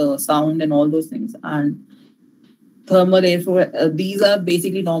 the sound, and all those things. And thermal airflow, these are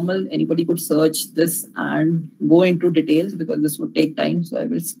basically normal. Anybody could search this and go into details because this would take time. So I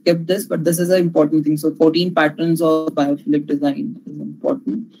will skip this, but this is an important thing. So 14 patterns of biophilic design is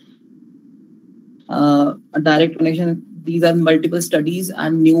important. A direct connection. These are multiple studies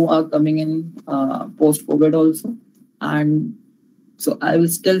and new are coming in post-COVID also. And so I will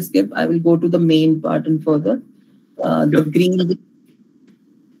still skip. I will go to the main pattern further. The green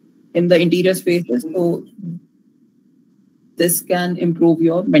in the interior spaces. So this can improve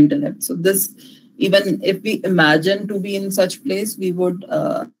your mental health. So this, even if we imagine to be in such place, we would,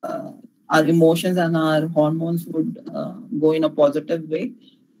 our emotions and our hormones would go in a positive way.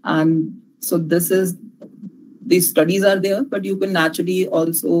 And so this is these studies are there, but you can naturally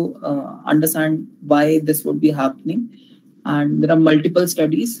also understand why this would be happening. And there are multiple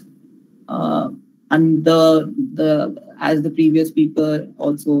studies. And as the previous speaker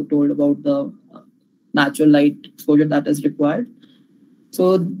also told about the natural light exposure that is required.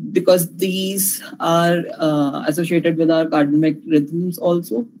 So because these are associated with our cardinal rhythms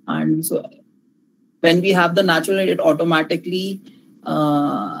also, and so when we have the natural light, it automatically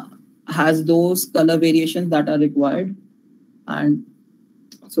has those color variations that are required. And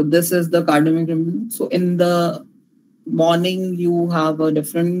so this is the cardinal rhythm. So in the morning, you have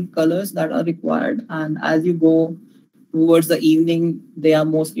different colors that are required, and as you go towards the evening, they are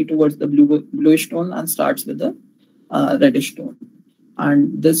mostly towards the bluish tone and starts with the reddish tone.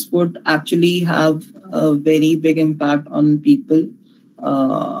 And this would actually have a very big impact on people.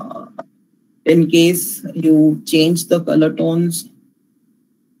 In case you change the color tones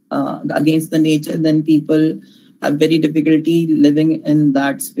against the nature, then people have very difficulty living in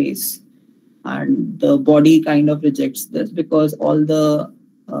that space. And the body kind of rejects this because all the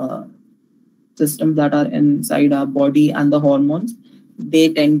systems that are inside our body and the hormones,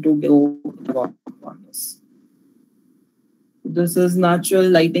 they tend to go on this. This is natural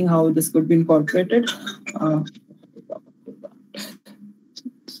lighting, how this could be incorporated.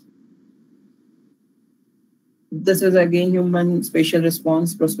 This is again human spatial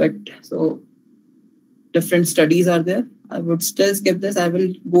response prospect. So different studies are there. I would still skip this. I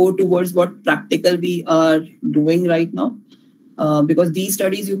will go towards what practical we are doing right now. Because these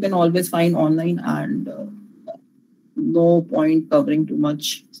studies you can always find online, and no point covering too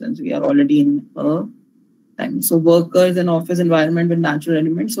much since we are already in time. So workers in office environment with natural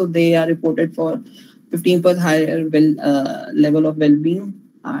elements, so they are reported for 15% higher level of well-being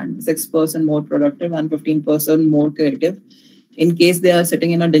and 6% more productive and 15% more creative. In case they are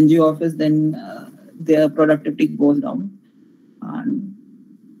sitting in a dingy office, then their productivity goes down. And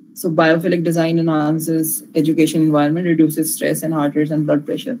so biophilic design enhances education environment, reduces stress and heart rate and blood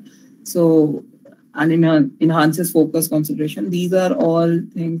pressure. So, and enhances focus, concentration. These are all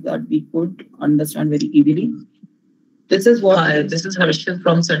things that we could understand very easily. This is what. Hi, this is Harshit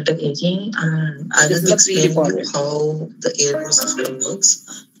from Suntech AG, and I will explain how the air system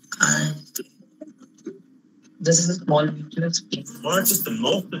works. And this is a small video. March is the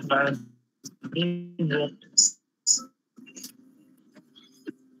most advanced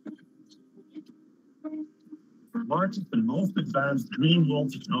March is the most advanced green wall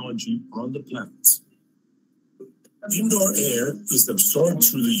technology on the planet. Indoor air is absorbed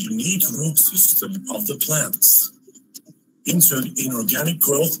through the unique root system of the plants into an inorganic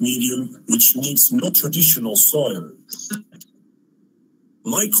growth medium which needs no traditional soil.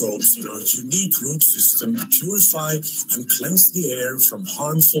 Microbes in our unique root system purify and cleanse the air from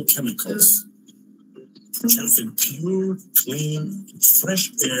harmful chemicals, producing pure, clean,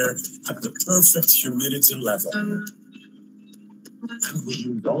 fresh air at the perfect humidity level. And we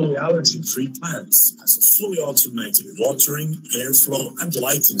use only allergen-free plants as a fully automated watering, airflow, and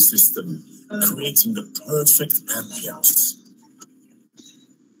lighting system, creating the perfect ambience.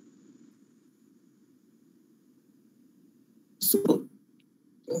 So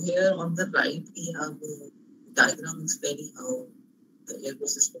here on the right, we have a diagram explaining how the air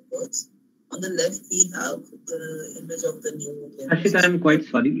system works. On the left, we have the image of the new. Ashwani, I'm quite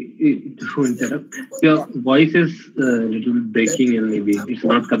sorry to interrupt. Your voice is a little breaking and maybe it's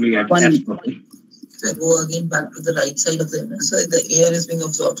not coming at as properly. So I go again back to the right side of the image. So the air is being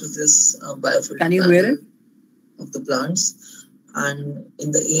absorbed with this biofilm. Can you hear it? Of the plants. And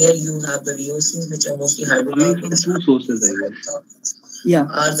in the air, you have the VOCs, which are mostly hydrocarbons. Two sources, I guess. Yeah.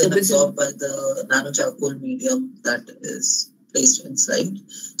 Are then absorbed by the nanocharcoal medium that is placed inside.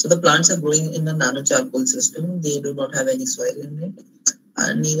 So the plants are growing in a nanocharcoal system. They do not have any soil in it,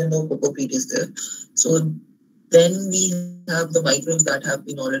 and even no cocoa peat is there. So then we have the microbes that have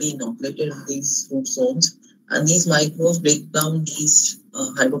been already inoculated in these root zones, and these microbes break down these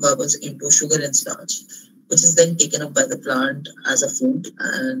hydrocarbons into sugar and starch, which is then taken up by the plant as a food,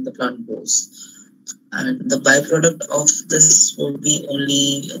 and the plant grows. And the byproduct of this would be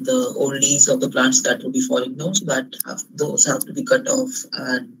only the old leaves of the plants that will be falling down, so that those have to be cut off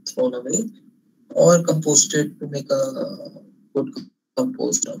and thrown away, or composted to make a good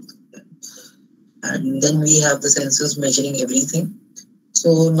compost of them. And then we have the sensors measuring everything.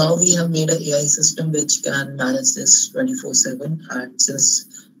 So now we have made an AI system which can manage this 24/7. And since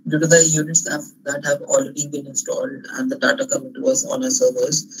due to the units that have already been installed and the data coming to us on our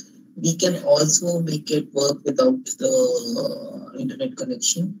servers, we can also make it work without the internet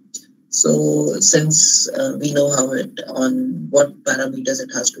connection. So since we know how on what parameters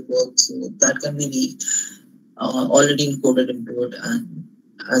it has to work, so that can be already encoded into it, and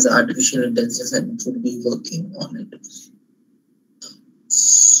as artificial intelligence and should be working on it.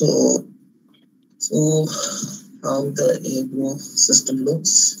 So how the airflow system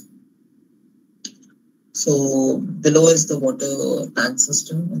looks. So below is the water tank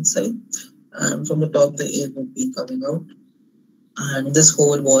system inside, and from the top the air would be coming out. And this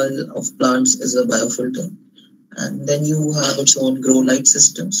whole wall of plants is a biofilter. And then you have its own grow light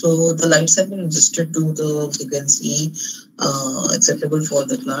system. So the lights have been adjusted to the frequency acceptable for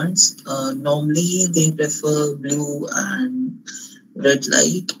the plants. Normally they prefer blue and red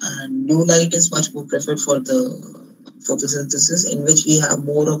light, and blue light is much more preferred for the photosynthesis, in which we have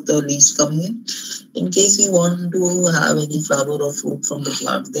more of the leaves coming in. In case we want to have any flower or fruit from the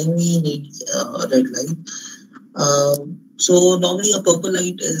plant, then we need red light. So normally a purple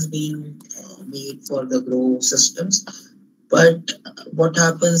light is being made for the grow systems. But what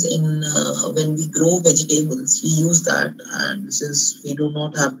happens in when we grow vegetables, we use that, and since we do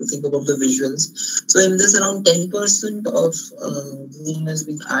not have to think about the visuals, so in this around 10% of green has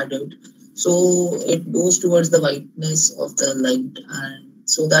been added. So it goes towards the whiteness of the light, and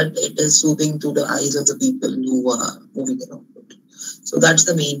so that it is soothing to the eyes of the people who are moving around it. So that's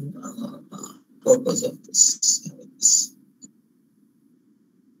the main purpose of this.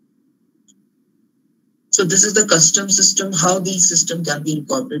 So this is the custom system, how these systems can be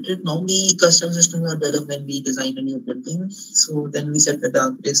incorporated. Normally, custom systems are developed when we design a new building. So then we set the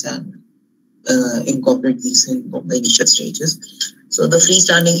architects and incorporate these in the initial stages. So the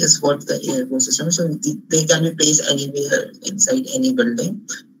freestanding is what the airflow system. So they can be placed anywhere inside any building,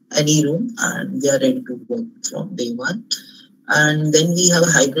 any room, and they are ready to work from day one. And then we have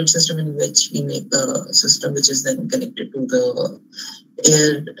a hybrid system in which we make a system which is then connected to the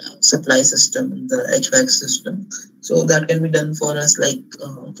air supply system, the HVAC system. So that can be done for us, like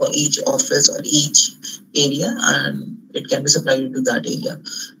for each office or each area, and it can be supplied into that area.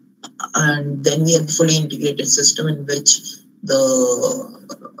 And then we have a fully integrated system in which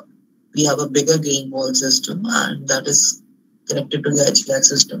we have a bigger green wall system, and that is connected to the HVAC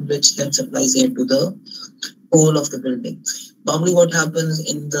system, which then supplies air to the whole of the building. Normally what happens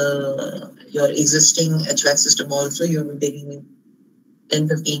in your existing HVAC system also, you'll be taking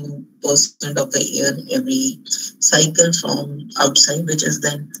 10-15% of the air every cycle from outside, which is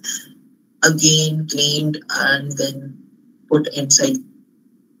then again cleaned and then put inside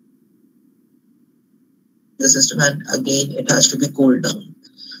the system, and again it has to be cooled down.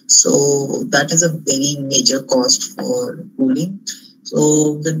 So that is a very major cost for cooling.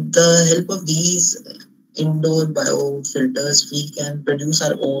 So with the help of these indoor biofilters, we can produce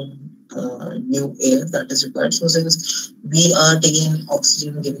our own new air that is required. So since we are taking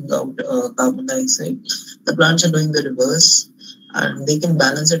oxygen, giving out carbon dioxide, the plants are doing the reverse, and they can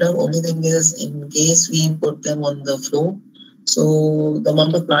balance it out. Only thing is, in case we put them on the floor, so the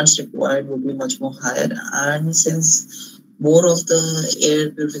amount of plants required would be much more higher. And since more of the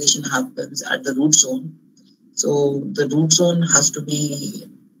air purification happens at the root zone, so the root zone has to be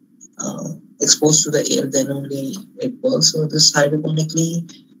exposed to the air, then only it works. So this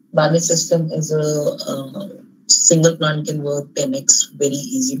hydroponically managed system is a single plant can work 10x very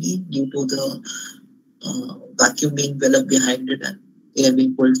easily due to the vacuum being well up behind it and air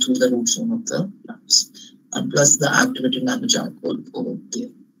being pulled through the root zone of the plants, and plus the activated nano charcoal over there.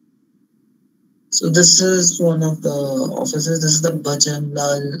 So this is one of the offices. This is the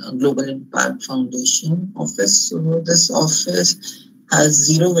Bhajanlal Global Impact Foundation office. So this office has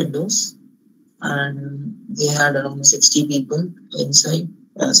 0 windows, and they had around 60 people inside,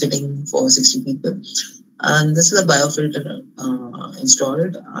 sitting for 60 people. And this is a biofilter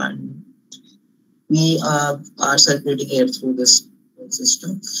installed, and we are circulating air through this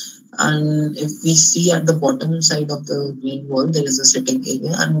system. And if we see at the bottom side of the green wall, there is a sitting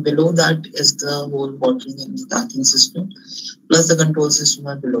area, and below that is the whole watering and stacking system, plus the control system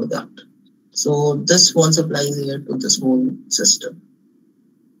are below that. So this wall supplies air to this whole system.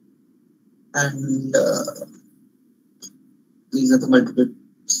 And these are the multiple.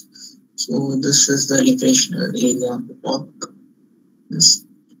 So this is the recreational area on the top.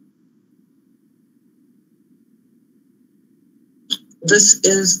 This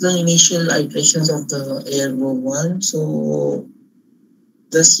is the initial iterations of the airflow one. So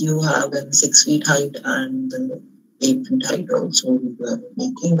this you have in 6 feet height and 8 feet height also we were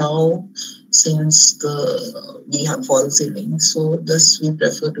making. Now since we have false ceiling, so this we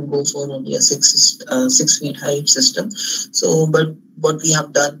prefer to go for only a 6 feet height system. So but what we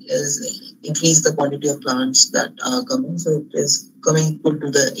have done is increase the quantity of plants that are coming. So it is coming equal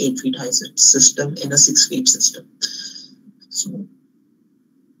to the 8 feet high system in a 6 feet system.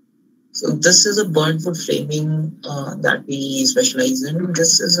 So this is a burnt wood framing that we specialize in.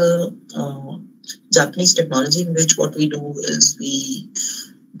 This is a Japanese technology in which what we do is we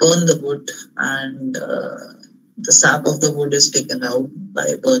burn the wood and the sap of the wood is taken out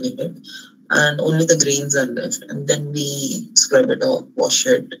by burning it, and only the grains are left. And then we scrub it off, wash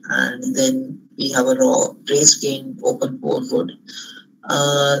it, and then we have a raw raised cane open pore wood.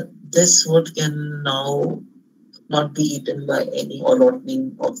 This wood can now not be eaten by any, or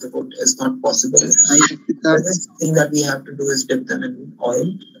rotting of the wood is not possible. The thing that we have to do is dip them in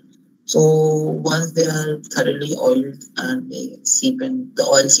oil. So once they are thoroughly oiled and they seep in, the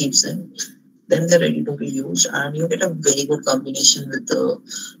oil seeps in, then they're ready to be used, and you get a very good combination with the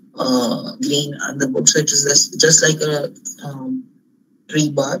green and the wood. So it is just like a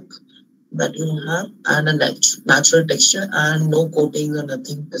tree bark that you have, and a natural texture, and no coatings or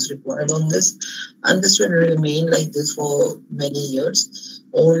nothing is required on this, and this will remain like this for many years.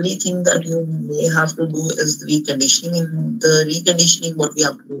 Only thing that you may have to do is reconditioning. In the reconditioning, what we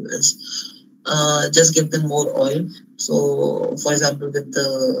have to do is just give them more oil. So for example, with the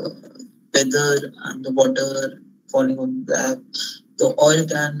weather and the water falling on that, the oil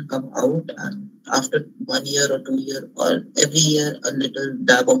can come out, and after 1 year or 2 years or every year, a little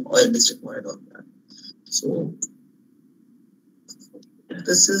dab of oil is required on that. So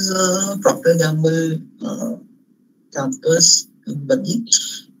this is a Procter & Gamble campus in Bali.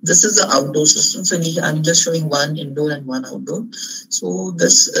 This is the outdoor system. So I'm just showing one indoor and one outdoor. So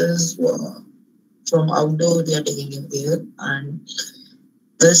this is from outdoor, they are taking in here, and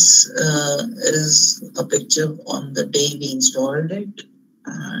this is a picture on the day we installed it.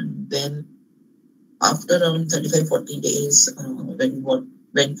 And then after around 35-40 days, when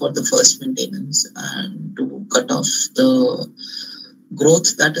went for the first maintenance and to cut off the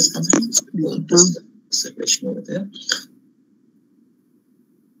growth that is coming. So this is the situation over there.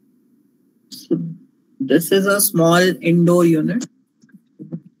 This is a small indoor unit.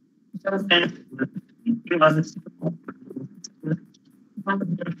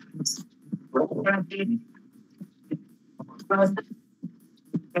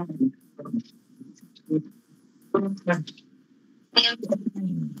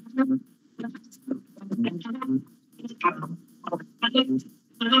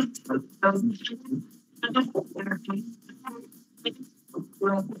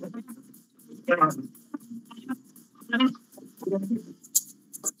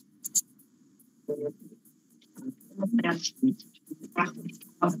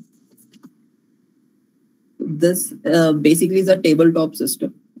 This basically is a tabletop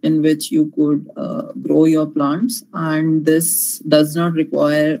system in which you could grow your plants, and this does not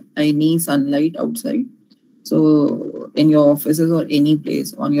require any sunlight outside. So in your offices or any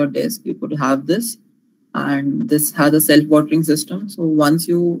place on your desk, you could have this, and this has a self-watering system. So once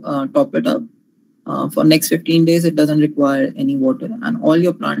you top it up, for next 15 days, it doesn't require any water, and all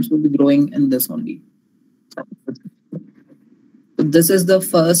your plants will be growing in this only. So this is the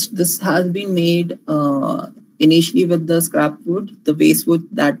first. This has been made initially with the scrap wood, the waste wood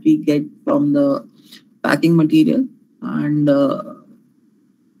that we get from the packing material, and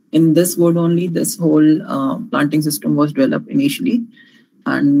in this wood only, this whole planting system was developed initially.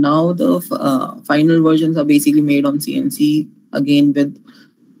 And now the final versions are basically made on CNC, again with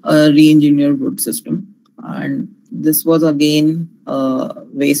a re-engineered wood system. And this was again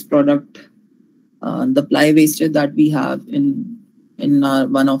waste product, the ply wastage that we have in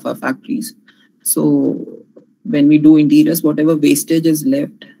one of our factories. So when we do interiors, whatever wastage is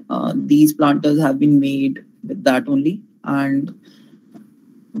left, these planters have been made with that only, and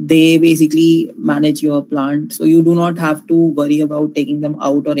they basically manage your plant. So you do not have to worry about taking them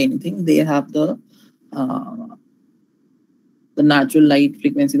out or anything. They have the natural light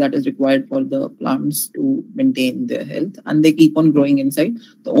frequency that is required for the plants to maintain their health, and they keep on growing inside.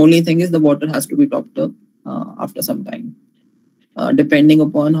 The only thing is the water has to be topped up after some time, depending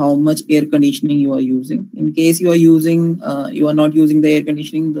upon how much air conditioning you are using. In case you are not using the air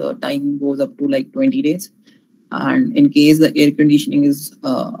conditioning, the time goes up to like 20 days. And in case the air conditioning is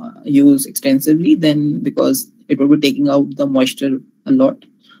used extensively, then because it will be taking out the moisture a lot,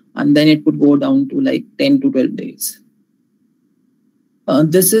 and then it would go down to like 10 to 12 days.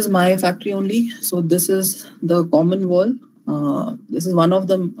 This is my factory only. So this is the common wall. This is one of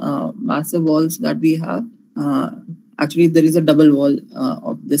the massive walls that we have. Actually, there is a double wall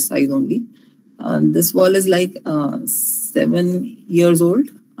of this size only. This wall is like 7 years old,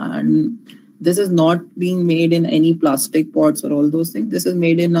 and this is not being made in any plastic pots or all those things. This is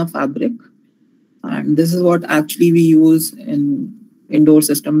made in a fabric, and this is what actually we use in indoor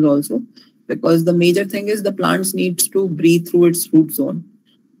systems also, because the major thing is the plants needs to breathe through its root zone.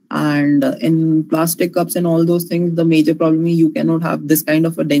 And in plastic cups and all those things, the major problem is you cannot have this kind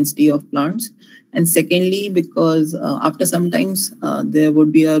of a density of plants. And secondly, because after sometimes there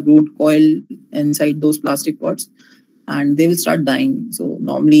would be a root coil inside those plastic pots and they will start dying. So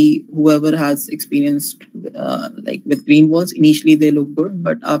normally whoever has experienced like with green walls, initially they look good,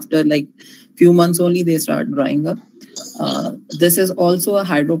 but after like few months only they start drying up. This is also a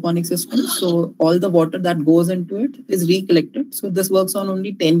hydroponic system. So all the water that goes into it is recollected. So this works on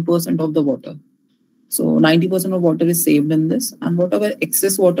only 10% of the water. So 90% of water is saved in this, and whatever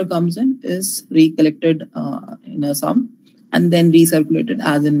excess water comes in is recollected in a sum and then recirculated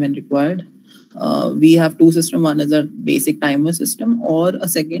as and when required. We have two systems. One is a basic timer system, or a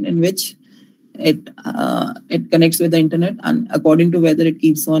second in which it connects with the internet, and according to whether it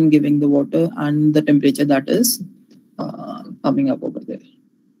keeps on giving the water and the temperature that is coming up over there.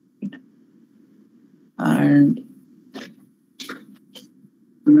 And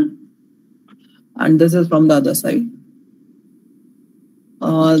this is from the other side.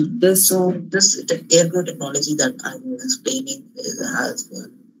 This air grow technology that I'm explaining has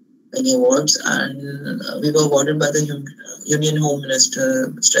many awards, and we were awarded by the Union Home Minister,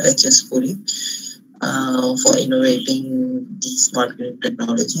 Mr. H.S. Puri, for innovating these smart grid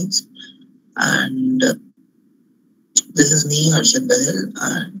technologies. And this is me, Harshit,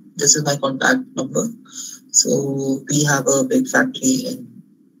 and this is my contact number. So we have a big factory in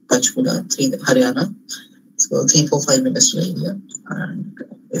Panchkula, Haryana. So 3, 4, 5 minutes to here. And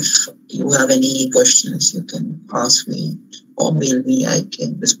if you have any questions, you can ask me or mail me. I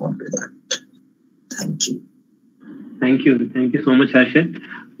can respond to that. Thank you. Thank you. Thank you so much, Harshit,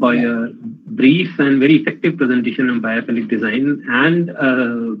 for your brief and very effective presentation on biophilic design and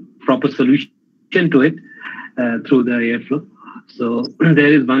proper solution to it through the airflow. So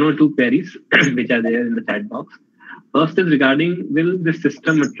there is 1 or 2 queries which are there in the chat box. First is regarding, will this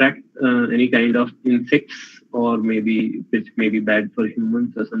system attract any kind of insects or maybe which may be bad for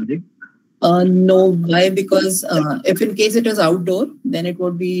humans or something? No, why? Because if in case it is outdoor, then it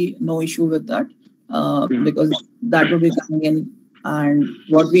would be no issue with that because that would be coming in. And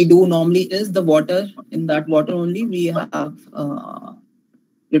what we do normally is the water, in that water only we have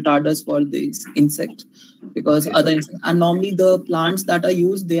retarders for these insects, because other insects, and normally the plants that are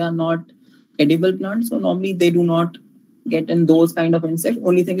used, they are not edible plants, so normally they do not get in those kind of insects.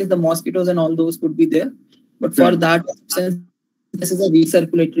 Only thing is the mosquitoes and all those could be there, but for that, since this is a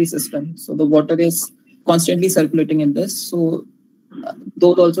recirculatory system, so the water is constantly circulating in this, so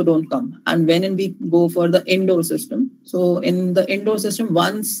those also don't come. And when we go for the indoor system, so in the indoor system,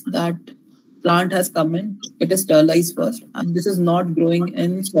 once that plant has come in, it is sterilized first, and this is not growing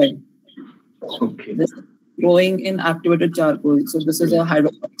in soil. Okay. This is growing in activated charcoal. So this is a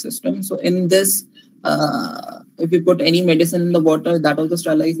hydroponic system. So in this, if you put any medicine in the water, that also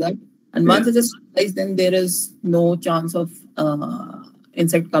sterilize that. And once it is sterilized, then there is no chance of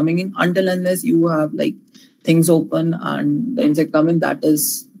insect coming in until unless you have like things open and the insect coming. That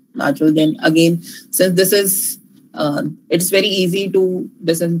is natural. Then again, since this is it's very easy to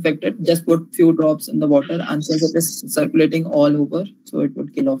disinfect it. Just put few drops in the water, and since it is circulating all over, so it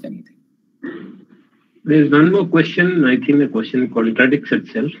would kill off anything. There is one more question. I think the question contradicts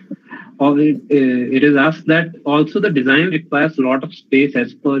itself. Or it is asked that also the design requires a lot of space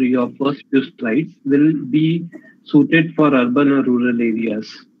as per your first few slides. Will be suited for urban or rural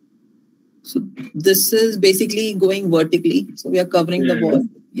areas? So this is basically going vertically. So we are covering the wall.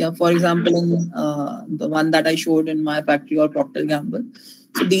 Yeah, for example, in the one that I showed in my factory or Procter & Gamble.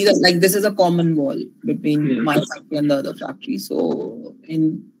 So these are like, this is a common wall between my factory and the other factory. So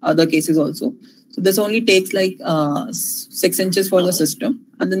in other cases also. So this only takes like 6 inches for the system.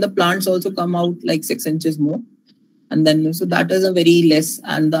 And then the plants also come out like 6 inches more. And then, so that is a very less.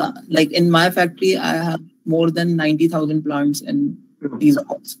 And like in my factory, I have more than 90,000 plants in these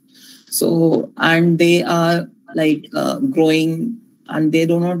walls. So, and they are like growing, and they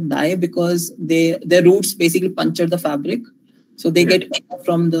do not die because their roots basically puncture the fabric. So they get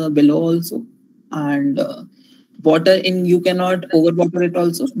from the below also. And water in, you cannot overwater it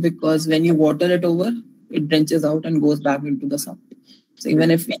also, because when you water it over, it drenches out and goes back into the sun. So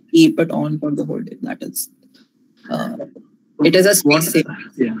even if we keep it on for the whole day, that is, it is a space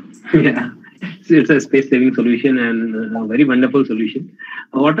saving. Yeah. So it's a space saving solution and a very wonderful solution.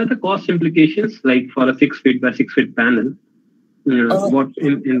 What are the cost implications like for a 6 feet by 6 feet panel? What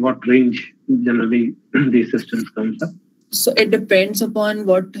in what range generally these systems comes up? So it depends upon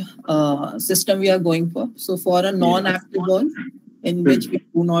what system we are going for. So for a non-active wall, in which we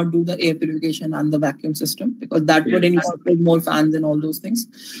do not do the air purification and the vacuum system, because that would incorporate more fans and all those things.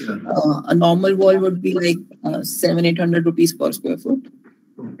 A normal wall would be like 700-800 rupees per square foot.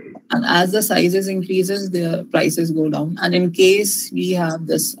 Okay. as the sizes increases, the prices go down. And in case we have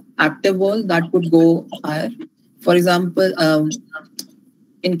this active wall, that could go higher. For example,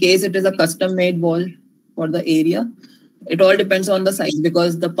 in case it is a custom-made wall for the area, it all depends on the size,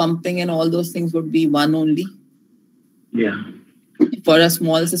 because the pumping and all those things would be one only. Yeah. For a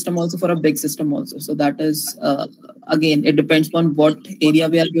small system also, for a big system also. So that is, again, it depends on what area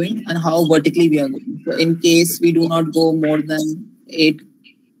we are going and how vertically we are going. So in case we do not go more than 8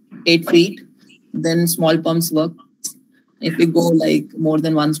 feet, then small pumps work. If we go like more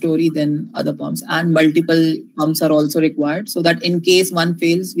than 1 story, then other pumps, and multiple pumps are also required, so that in case one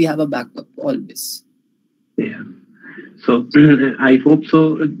fails, we have a backup always. Yeah. So I hope so.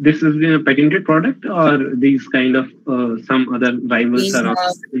 This has been a patented product, or these kind of some other rivals We are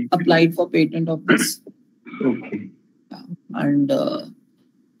have applied for patent of this. Okay. And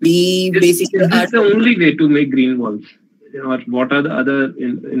we basically is this the only way to make green walls, or what are the other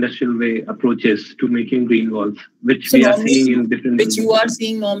industrial way approaches to making green walls, which so we are seeing in different? Which you are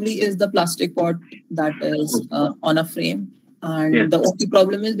seeing normally is the plastic pot that is on a frame, and the only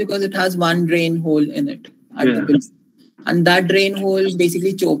problem is because it has one drain hole in it at the building. And that drain hole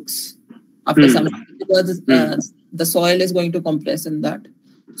basically chokes after some time, because the soil is going to compress in that.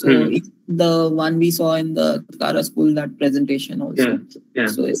 So the one we saw in the Kara school, that presentation also.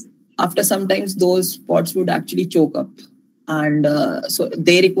 So after sometimes those pots would actually choke up. And so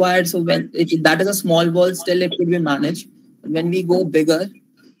they required, so when that is a small wall, still it could be managed. When we go bigger,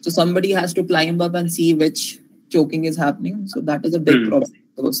 so somebody has to climb up and see which choking is happening. So that is a big problem.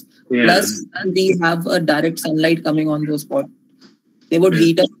 Plus, we have a direct sunlight coming on those pots. They would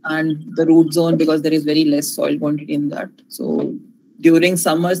heat up and the root zone, because there is very less soil quantity in that. So during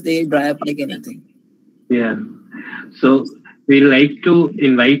summers, they dry up like anything. Yeah. So we'd like to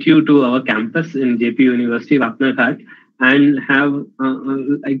invite you to our campus in JP University, Vatnaghat, and have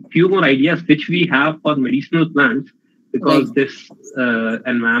a few more ideas which we have for medicinal plants, because this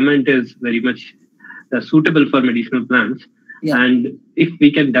environment is very much suitable for medicinal plants. And if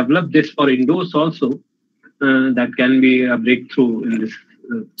we can develop this for indoors also, that can be a breakthrough in this.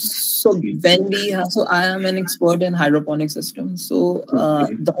 So when we have, so I am an expert in hydroponic systems. So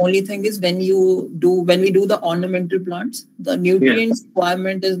the only thing is when we do the ornamental plants, the nutrient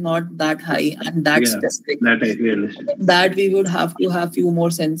requirement is not that high and that specific. That we would have to have few more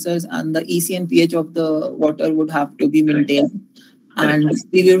sensors, and the EC and pH of the water would have to be maintained. And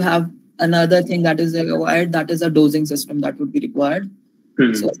we will have another thing that is required, that is a dosing system that would be required.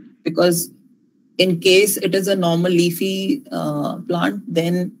 So because in case it is a normal leafy plant,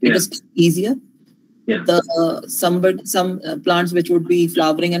 then it is easier. Some plants which would be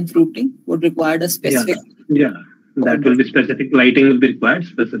flowering and fruiting would require a specific. That will be specific lighting will be required,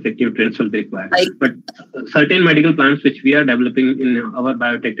 specific nutrients will be required. But certain medical plants which we are developing in our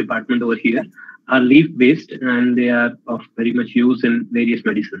biotech department over here are leaf-based, and they are of very much use in various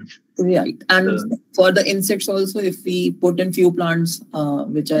medicines. Right. And for the insects also, if we put in few plants,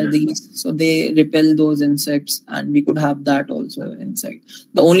 which are these, so they repel those insects, and we could have that also inside.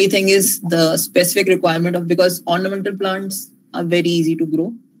 The only thing is the specific requirement of, because ornamental plants are very easy to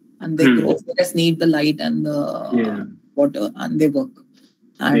grow, and they grow. They just need the light and the water, and they work.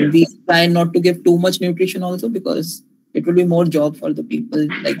 And we try not to give too much nutrition also, because it will be more job for the people,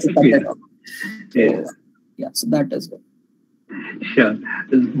 like to cut that off. So that is good. Sure.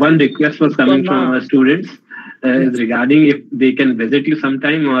 One request was coming from our students is regarding if they can visit you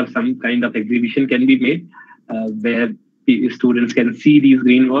sometime, or some kind of exhibition can be made where students can see these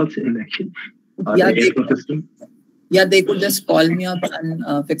green walls in action. They could just call me up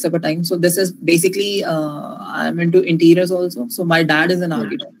and fix up a time. So this is basically, I'm into interiors also. So my dad is an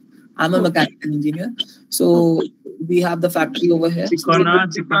architect. I'm a mechanical engineer. So we have the factory over here.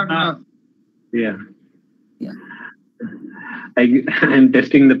 I'm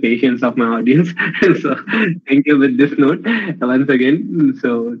testing the patience of my audience. So thank you with this note once again.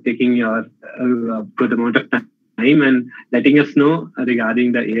 So taking your good amount of time and letting us know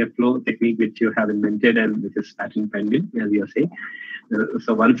regarding the airflow technique which you have invented and which is patent pending, as you are saying.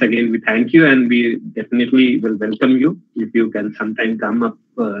 So once again, we thank you, and we definitely will welcome you if you can sometime come up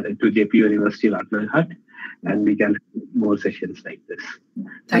to JP University, Vatnaghat, and we can have more sessions like this.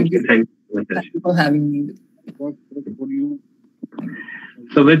 Thank you. Thank you for having me.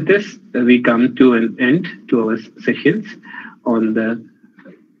 So with this, we come to an end to our sessions on the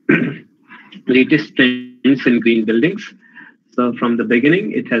latest trends in green buildings. So from the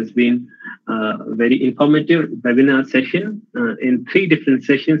beginning, it has been a very informative webinar session. In 3 different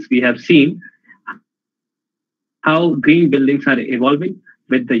sessions, we have seen how green buildings are evolving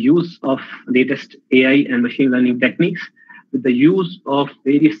with the use of latest AI and machine learning techniques. with the use of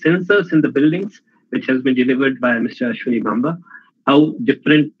various sensors in the buildings, which has been delivered by Mr. Ashwani Bamba, how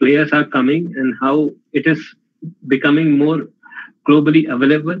different players are coming and how it is becoming more globally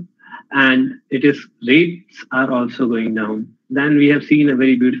available, and rates are also going down. Then we have seen a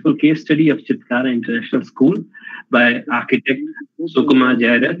very beautiful case study of Chitkara International School by architect Sukumar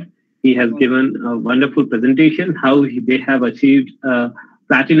Jairath. He has given a wonderful presentation how they have achieved a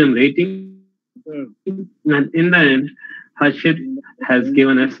platinum rating. And in the end, Harshit has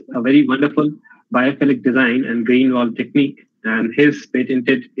given us a very wonderful biophilic design and green wall technique, and his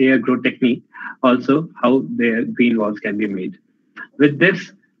patented air grow technique, also how their green walls can be made. With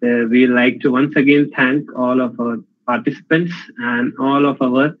this, we like to once again thank all of our participants and all of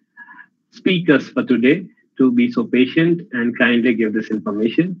our speakers for today to be so patient and kindly give this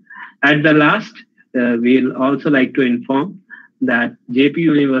information. At the last, we'll also like to inform that JP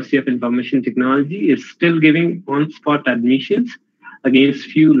University of Information Technology is still giving on-spot admissions against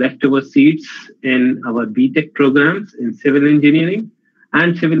few leftover seats in our BTech programs in civil engineering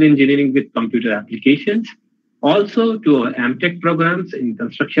and civil engineering with computer applications. Also to our MTech programs in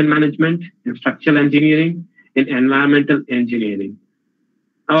construction management, in structural engineering, in environmental engineering.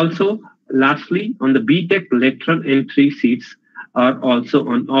 Also, lastly, on the BTech lateral entry seats are also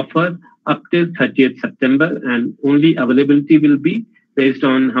on offer up till 30th September, and only availability will be based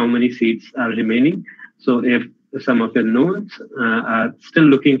on how many seats are remaining. So if some of your nodes are still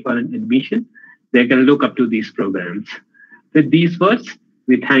looking for an admission, they can look up to these programs. With these words,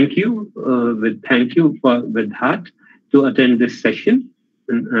 we thank you with heart to attend this session.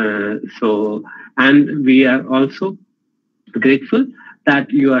 And we are also grateful that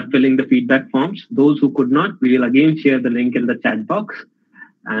you are filling the feedback forms. Those who could not, we will again share the link in the chat box,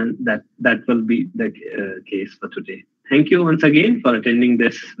 and that will be the case for today. Thank you once again for attending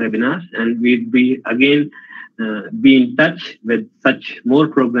this webinar, and we'll be again be in touch with such more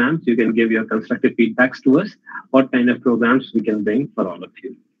programs. You can give your constructive feedbacks to us, what kind of programs we can bring for all of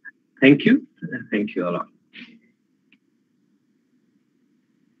you. Thank you. Thank you all.